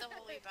picked the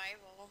Holy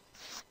Bible.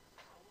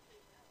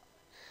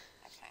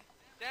 Okay.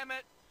 Damn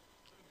it.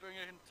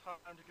 Bringing in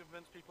time to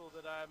convince people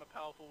that I am a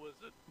powerful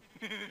wizard.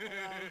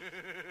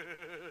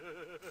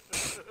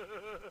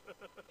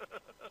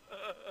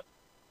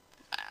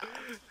 Wow.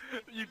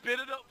 You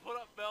better not put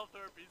up mouth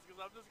herpes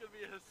because I'm just gonna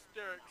be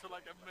hysteric for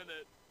like a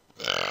minute.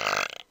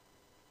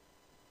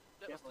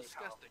 That was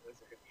disgusting.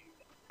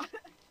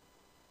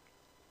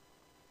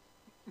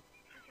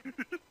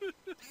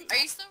 Are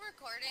you still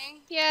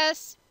recording?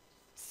 Yes.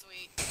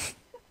 Sweet.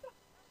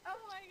 Oh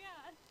my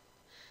god.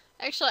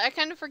 Actually, I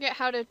kind of forget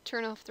how to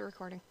turn off the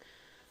recording,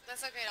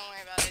 That's okay, don't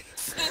worry about it.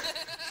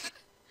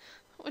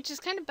 which is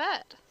kind of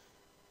bad.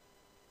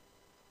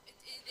 It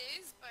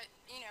is, but,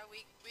 you know,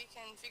 we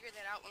can figure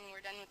that out when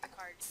we're done with the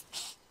cards.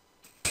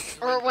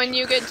 Or when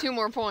you get 2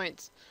 more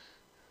points.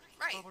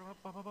 Right.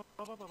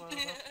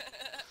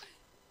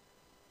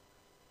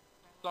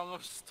 Song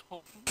of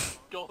Storm.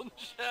 Golden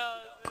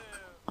Shower.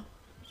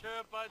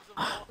 Sure bites of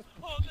all.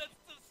 Oh, that's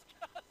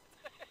disgusting.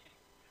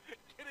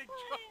 Getting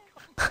drunk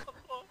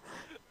on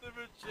the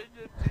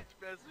Virginia Beach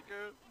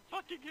Massacre.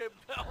 Fucking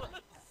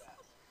imbalance.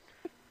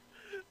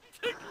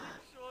 Taking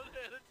short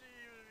energy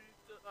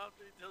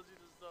after he tells you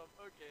to stop.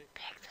 Okay.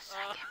 Pick the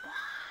second one.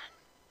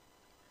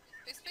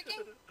 Who's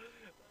picking?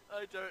 I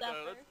don't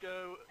know. Let's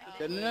go.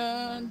 Dun,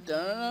 dun,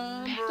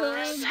 dun,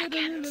 dun, dun,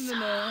 dun,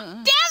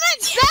 dun. Damn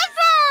it,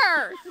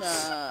 Zephyr!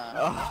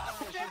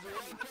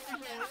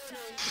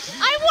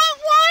 I want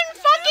 1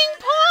 fucking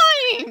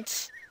point!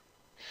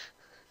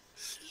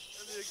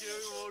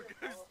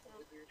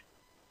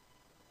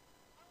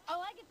 Oh,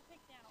 I get to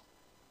pick now.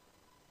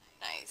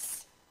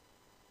 Nice.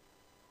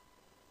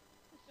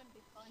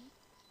 fun.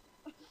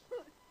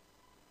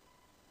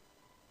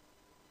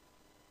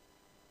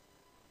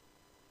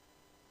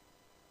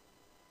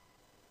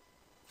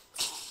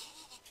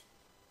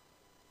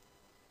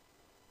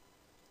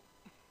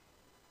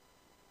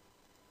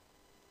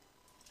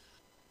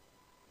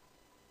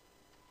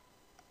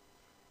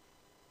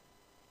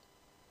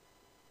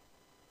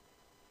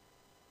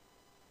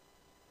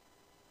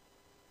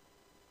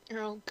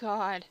 Oh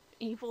God,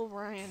 evil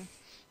Ryan.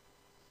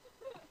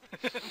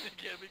 The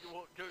gaming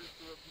what goes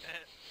to a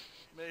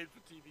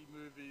made-for-TV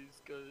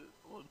movies goes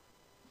on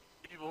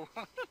evil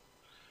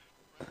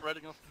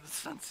riding off to the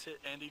sunset,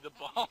 Andy the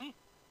bomb.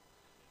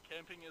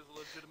 Camping is a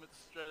legitimate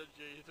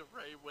strategy to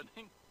Ray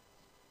winning.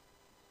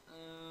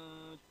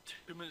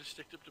 2 minutes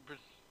sticked up to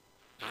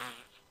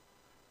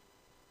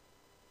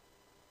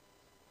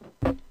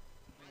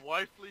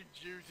wifely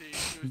duty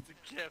goes to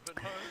Kevin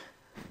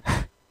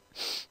home.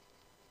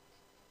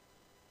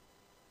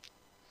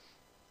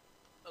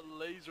 A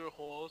laser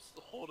horse,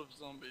 the horde of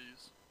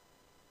zombies.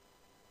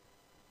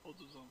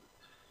 Hordes of zombies.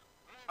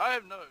 I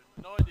have no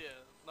idea.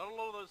 Not a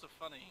lot of those are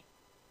funny.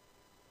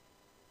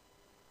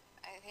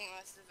 I think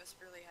most of us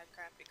really had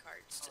crappy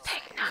cards to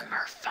Pick say.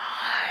 number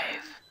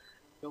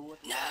 5.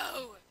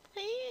 No!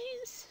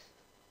 Please.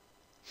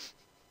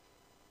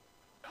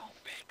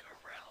 Don't pick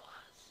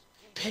gorillas.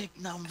 Pick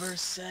number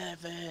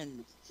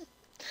 7.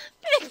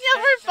 Pick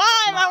number 5.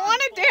 I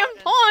want a damn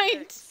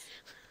point.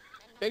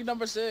 Pick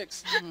number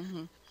 6.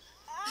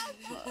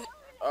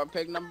 Or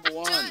pick number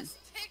 1.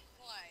 Just pick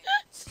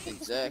one!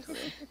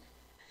 Exactly.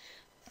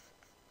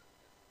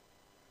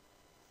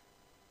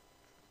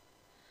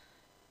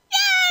 Yay!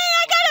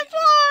 I got a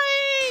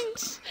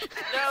point.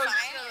 That was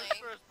Finally. the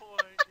first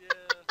point,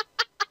 yeah.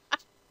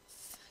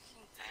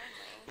 Fucking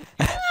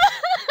finally.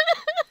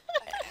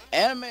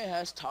 Anime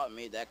has taught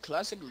me that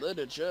classic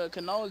literature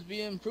can always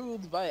be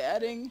improved by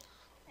adding.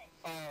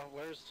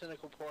 Where's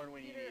tentacle porn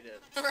when you need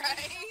it?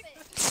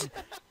 Right?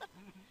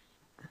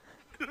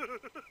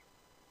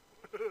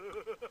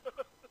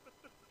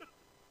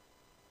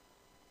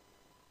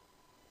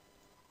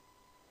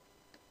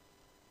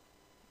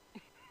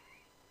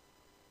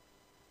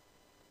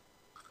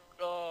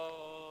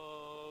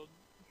 Oh.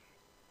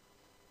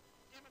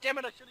 Damn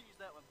it, I should have used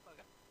that one.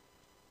 Okay.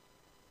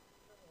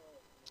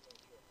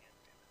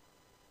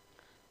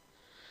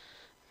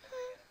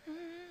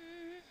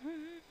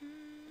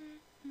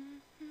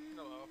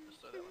 No, I'll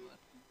just throw that one there.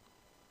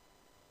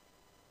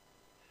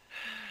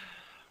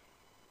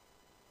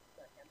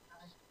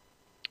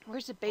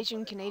 Where's the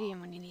Beijing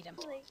Canadian when you need him?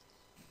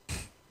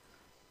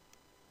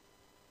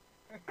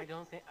 I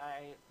don't think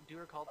I do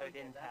recall that I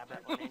didn't have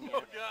that one in Oh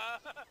yet.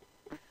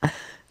 god!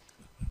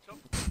 Chop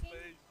the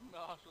face,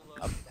 martial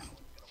arts.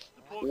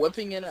 The poor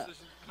Whipping it up.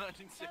 position,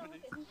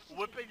 1970s.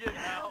 Whipping it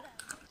out.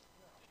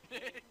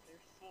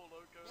 Poor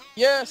loco.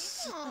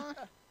 Yes! Aw.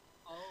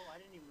 Oh, I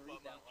didn't even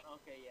read that one.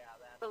 Okay, yeah,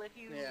 that. Well, if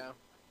you, Yeah.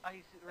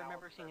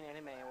 remember seeing an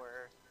anime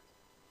where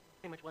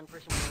pretty much one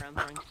person went around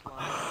throwing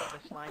slime, the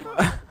slime on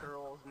the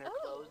girls and their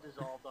clothes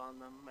dissolved on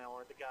them,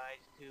 or the guys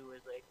too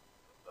is like,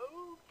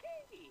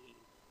 okay.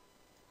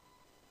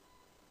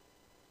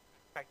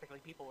 Practically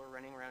people were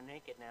running around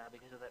naked now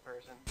because of that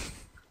person. And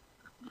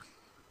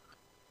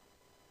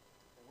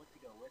what to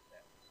go with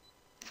that?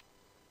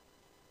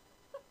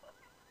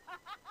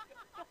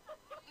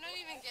 I'm not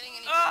even getting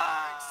any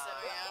cards, so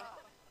yeah.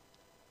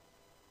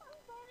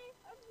 I'm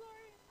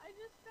sorry. I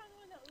just found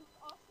one that was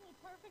awfully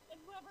perfect, and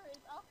whoever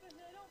is up and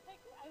I don't pick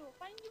it, I will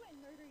find you and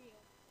murder you.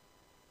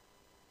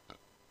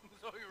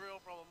 So your real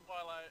problem,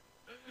 Twilight.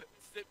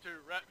 Step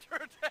 2,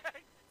 raptor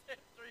attack. Step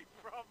 3,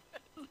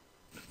 profit.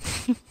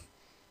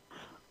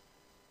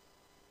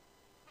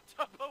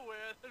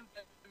 Tupperware, then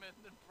Batman,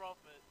 then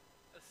profit.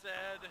 A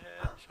sad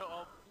head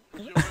job,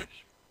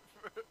 Jewish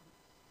fruit.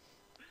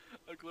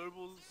 A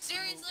global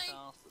Seriously?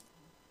 simulcast.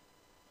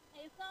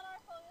 Hey, it's not our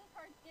fault. Those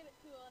cards give it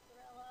to us,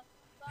 Rilla.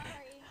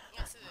 Sorry.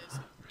 Yes, it is.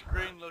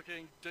 Green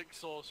looking dick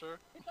saucer.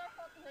 It's our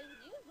fault that they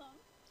use them.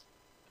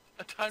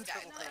 A time Guys,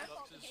 travel not our paradox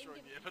fault to they destroy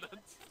gave the it.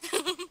 evidence.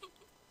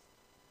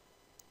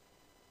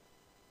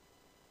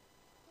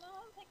 No,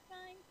 pick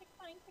fine.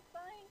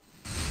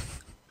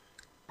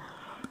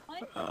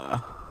 One,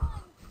 one.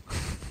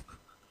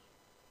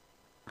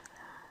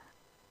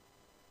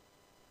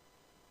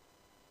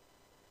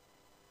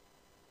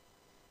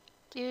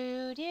 Do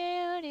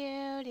do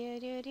do do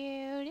do do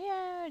do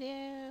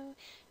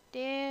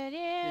do do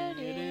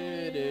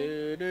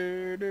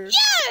do do.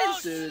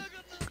 Yes! Dude.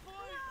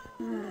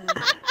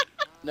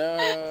 Oh, No,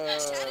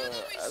 Tentacle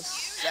a was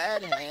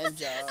sad hand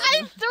job.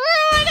 I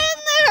threw it in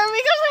there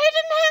because I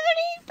didn't have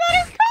any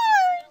better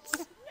cards.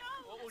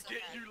 what will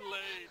get you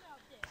laid?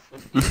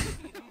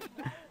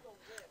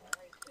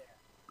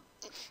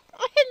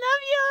 I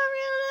love you,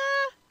 Arilla.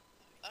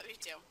 Love you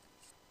too.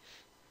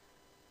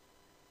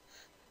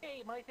 Hey,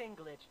 my thing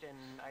glitched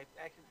and I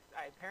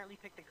apparently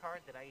picked a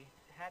card that I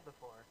had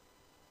before.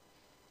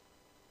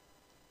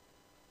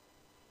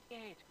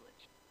 Yay, it's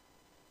glitched.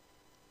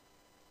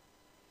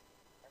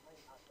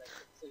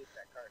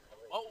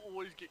 What will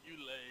always get you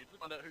laid?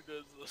 Find out who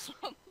does this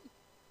one.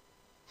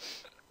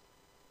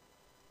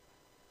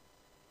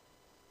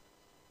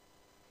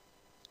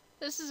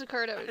 This is a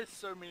card I would... There's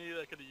so many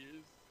that I could have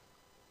used.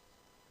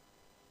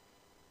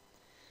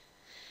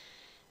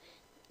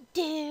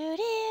 Do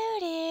do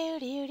do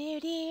do do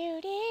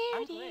do do.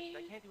 I'm glitched.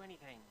 I can't do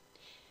anything.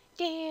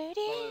 Do Well,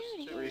 do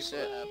there's do two Reset.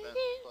 that haven't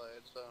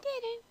played, so.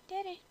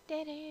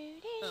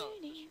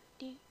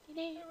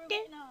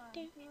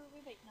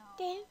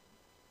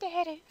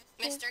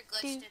 Mr.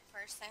 Glitched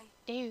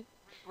person.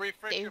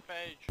 Refresh your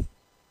page.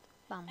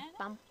 Bum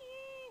bum.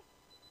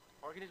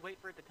 Or we can just wait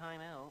for it to time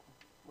out,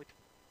 which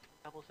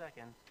a couple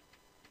seconds.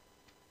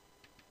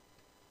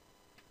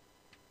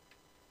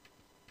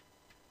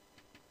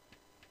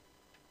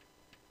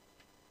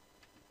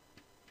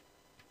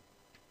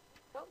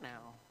 Vote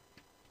now.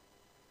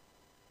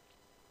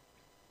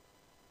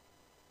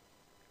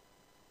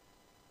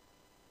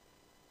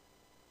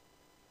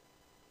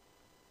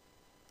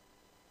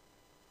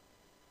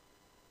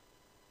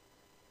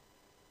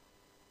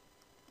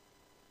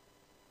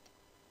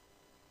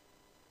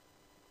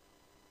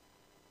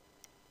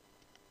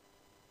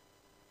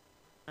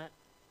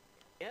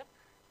 Yep.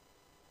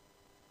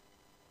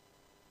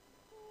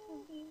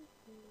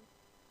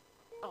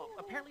 Oh,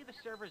 apparently the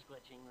server's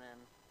glitching then.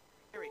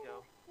 Here we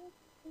go.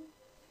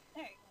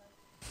 There you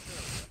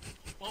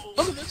go. Oh,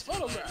 Look at this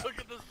photograph. Look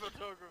at this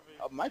photography.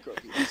 A micro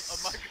A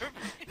piece.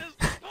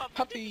 micropenis.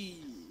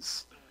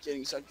 Puppies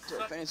getting sucked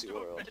into a fantasy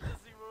world.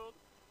 Fantasy world.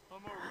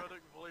 Homoerotic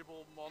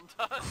volleyball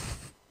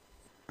montage.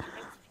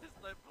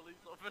 Transvestite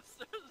police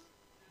officers.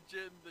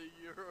 Jin the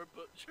Euro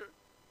butcher.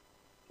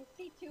 I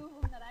see two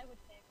of them that I would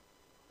pick.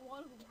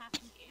 One of them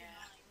happens to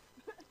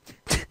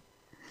be mine.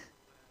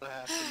 I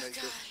have to make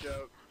this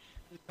joke.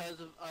 Because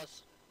of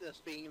us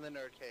being in the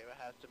nerd cave,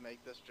 I have to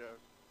make this joke.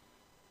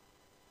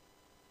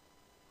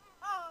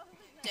 Oh,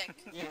 Dick.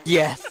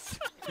 Yes.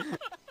 Mine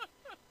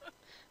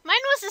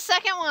was the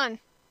second one.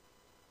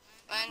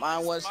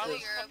 Mine was the the-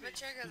 Euro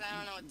butcher, because I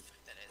don't know what the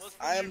fuck that is. What's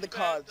I am new the bad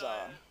card guy?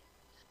 czar.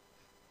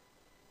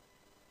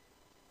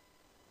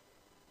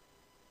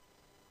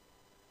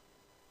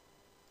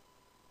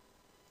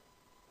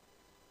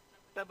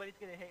 Somebody's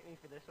gonna hate me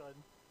for this one.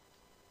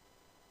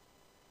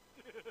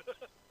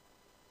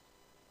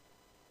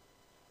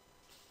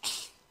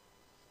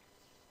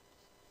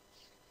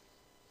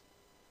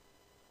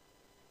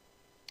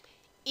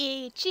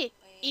 E.G.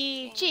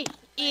 E.G.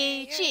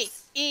 E.G.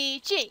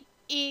 E.G.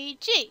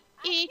 E.G.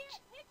 I E.G.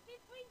 can't pick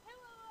between two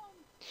of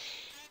them.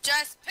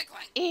 Just pick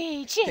one.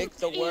 E.G. Pick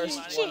the worst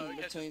Mine, one I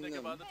get to between think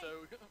them. about the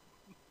toe.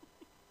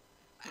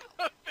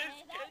 Fish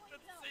that cake was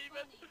with not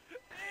semen.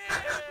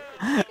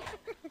 funny. Ew.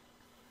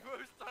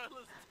 Gross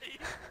stylist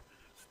teeth.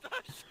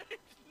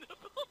 Star-shaped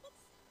nipples.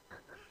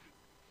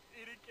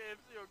 Eating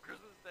KFC on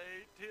Christmas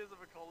Day. Tears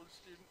of a college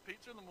student.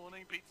 Pizza in the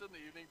morning. Pizza in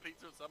the evening.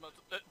 Pizza at supper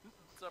That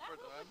supper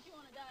will time. put you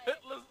on a diet.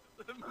 Hitler's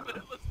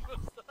mustache.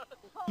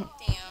 Oh,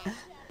 Damn.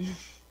 Yay!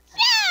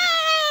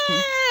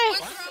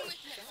 What's wrong with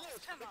nipples?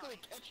 Come on. Quickly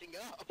catching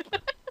up.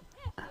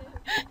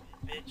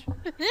 Bitch.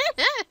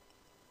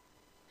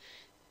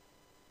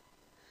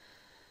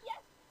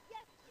 yes,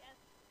 yes, yes.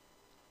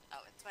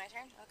 Oh, it's my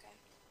turn? Okay.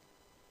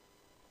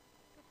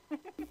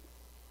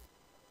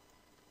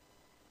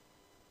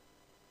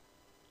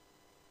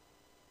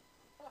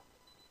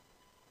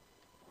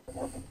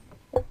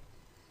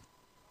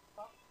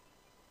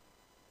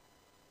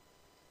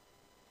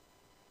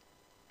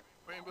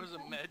 Rainbows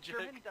of magic.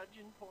 German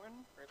dungeon porn,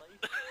 really?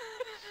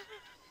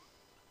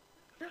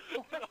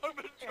 I'm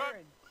a truck.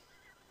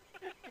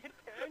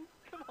 Karen,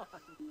 come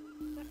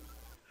on.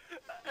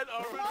 An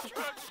orange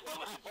truck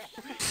full of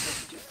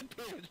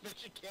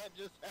But you can't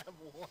just have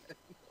one.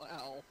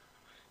 Wow.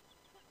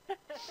 Whoever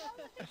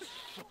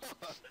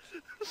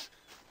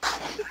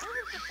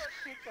the fuck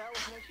kicked that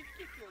one, I should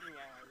kick you in the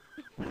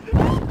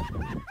eye.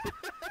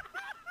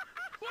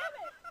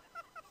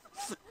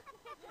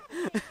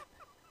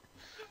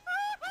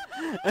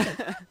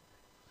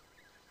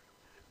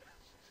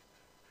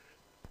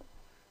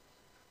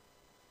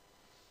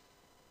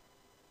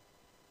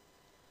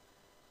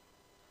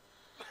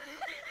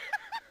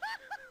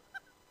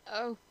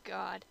 Oh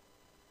god.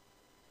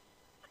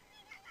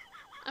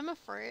 I'm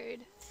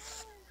afraid.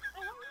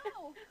 I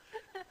don't know.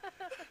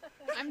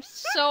 I'm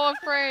so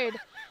afraid.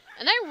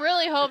 And I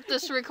really hope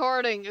this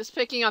recording is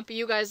picking up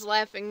you guys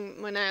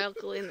laughing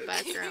maniacally in the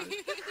background.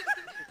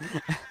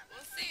 We'll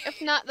see.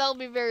 If not, that'll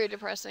be very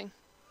depressing.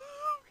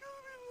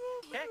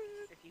 Check,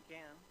 if you can.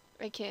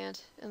 I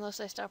can't, unless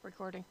I stop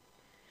recording.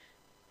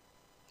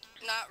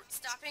 Not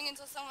stopping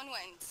until someone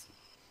wins.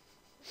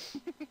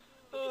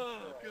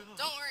 Oh, God.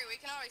 Don't worry, we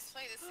can always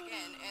play this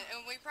again,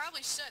 and we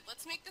probably should.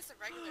 Let's make this a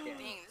regular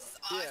thing. This is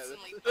Yeah,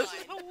 awesomely This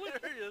is fun.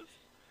 hilarious.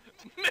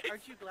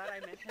 Aren't you glad I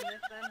mentioned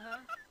this then,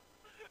 huh?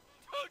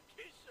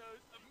 Donkey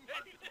shows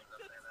amazing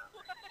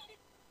display.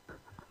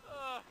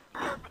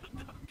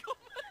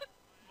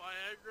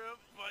 Viagra,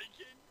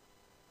 Viking.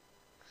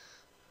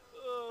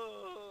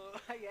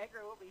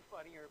 Viagra will be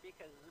funnier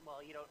because,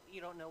 well, you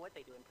don't know what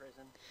they do in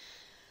prison.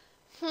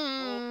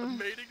 Oh, the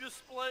mating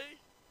display.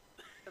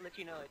 To let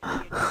you know, if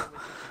he gets with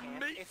his pants,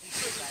 Mate, if he's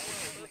a guy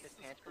with his this is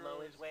pants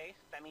below his gross.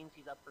 waist, that means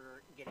he's up for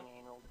getting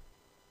angled.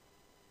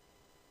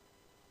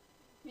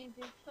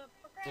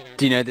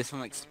 Do you know this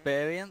from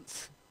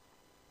experience?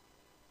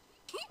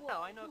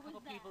 No, I know a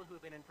couple people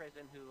who've been in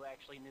prison who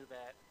actually knew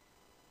that.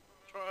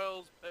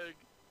 Trials, pig.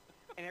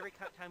 And every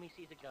time he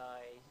sees a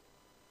guy,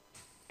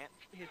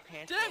 his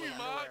pants Damn fall you,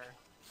 underwear.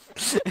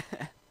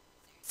 Mark!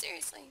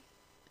 Seriously.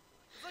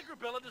 It's like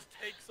Rebella just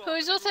takes off.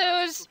 Who's and also-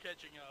 everyone else is still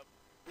catching up.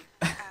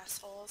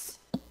 Assholes.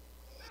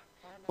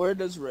 Where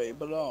does Ray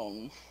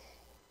belong?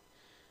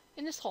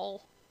 In this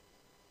hole.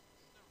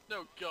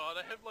 No, God,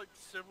 I have like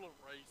several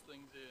race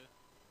things here.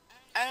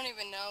 I don't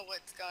even know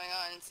what's going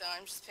on, so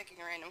I'm just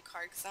picking a random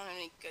card because I don't have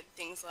any good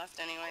things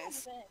left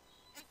anyways.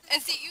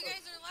 And see, you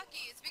guys are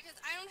lucky. It's because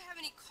I don't have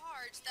any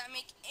cards that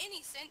make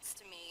any sense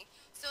to me.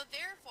 So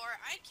therefore,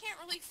 I can't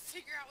really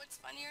figure out what's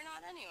funny or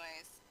not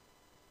anyways.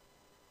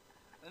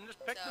 Then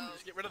just pick them,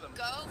 just get rid of them.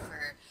 Go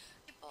for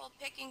people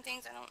picking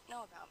things I don't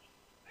know about.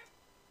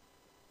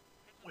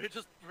 Where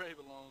does Bray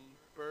belong?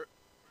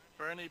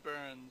 Bernie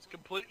Burns,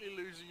 completely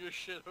losing your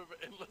shit over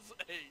Endless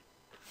 8.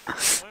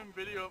 Home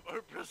video of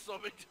Oprah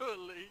sobbing to a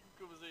lean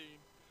cuisine.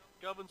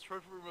 Govern's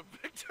trophy room of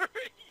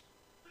victory.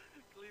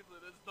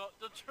 Cleveland is not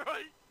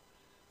Detroit.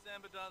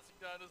 Samba dancing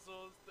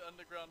dinosaurs, the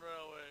Underground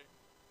Railway.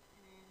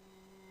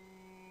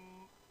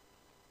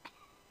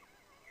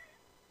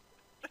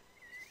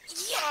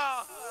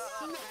 Yes!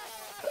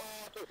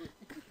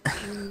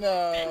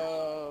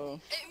 No.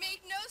 It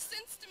made no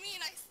sense to me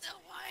and I still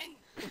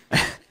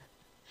won.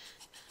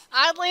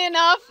 Oddly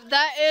enough,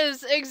 that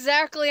is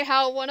exactly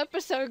how one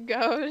episode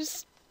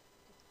goes.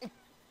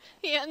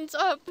 He ends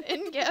up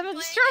in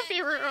Gavin's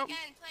trophy room.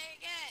 Play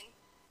again.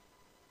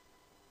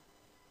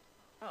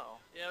 Oh.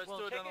 Yeah, let's well,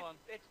 do check another one.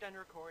 It's done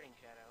recording,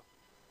 Shadow.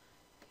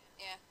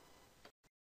 Yeah.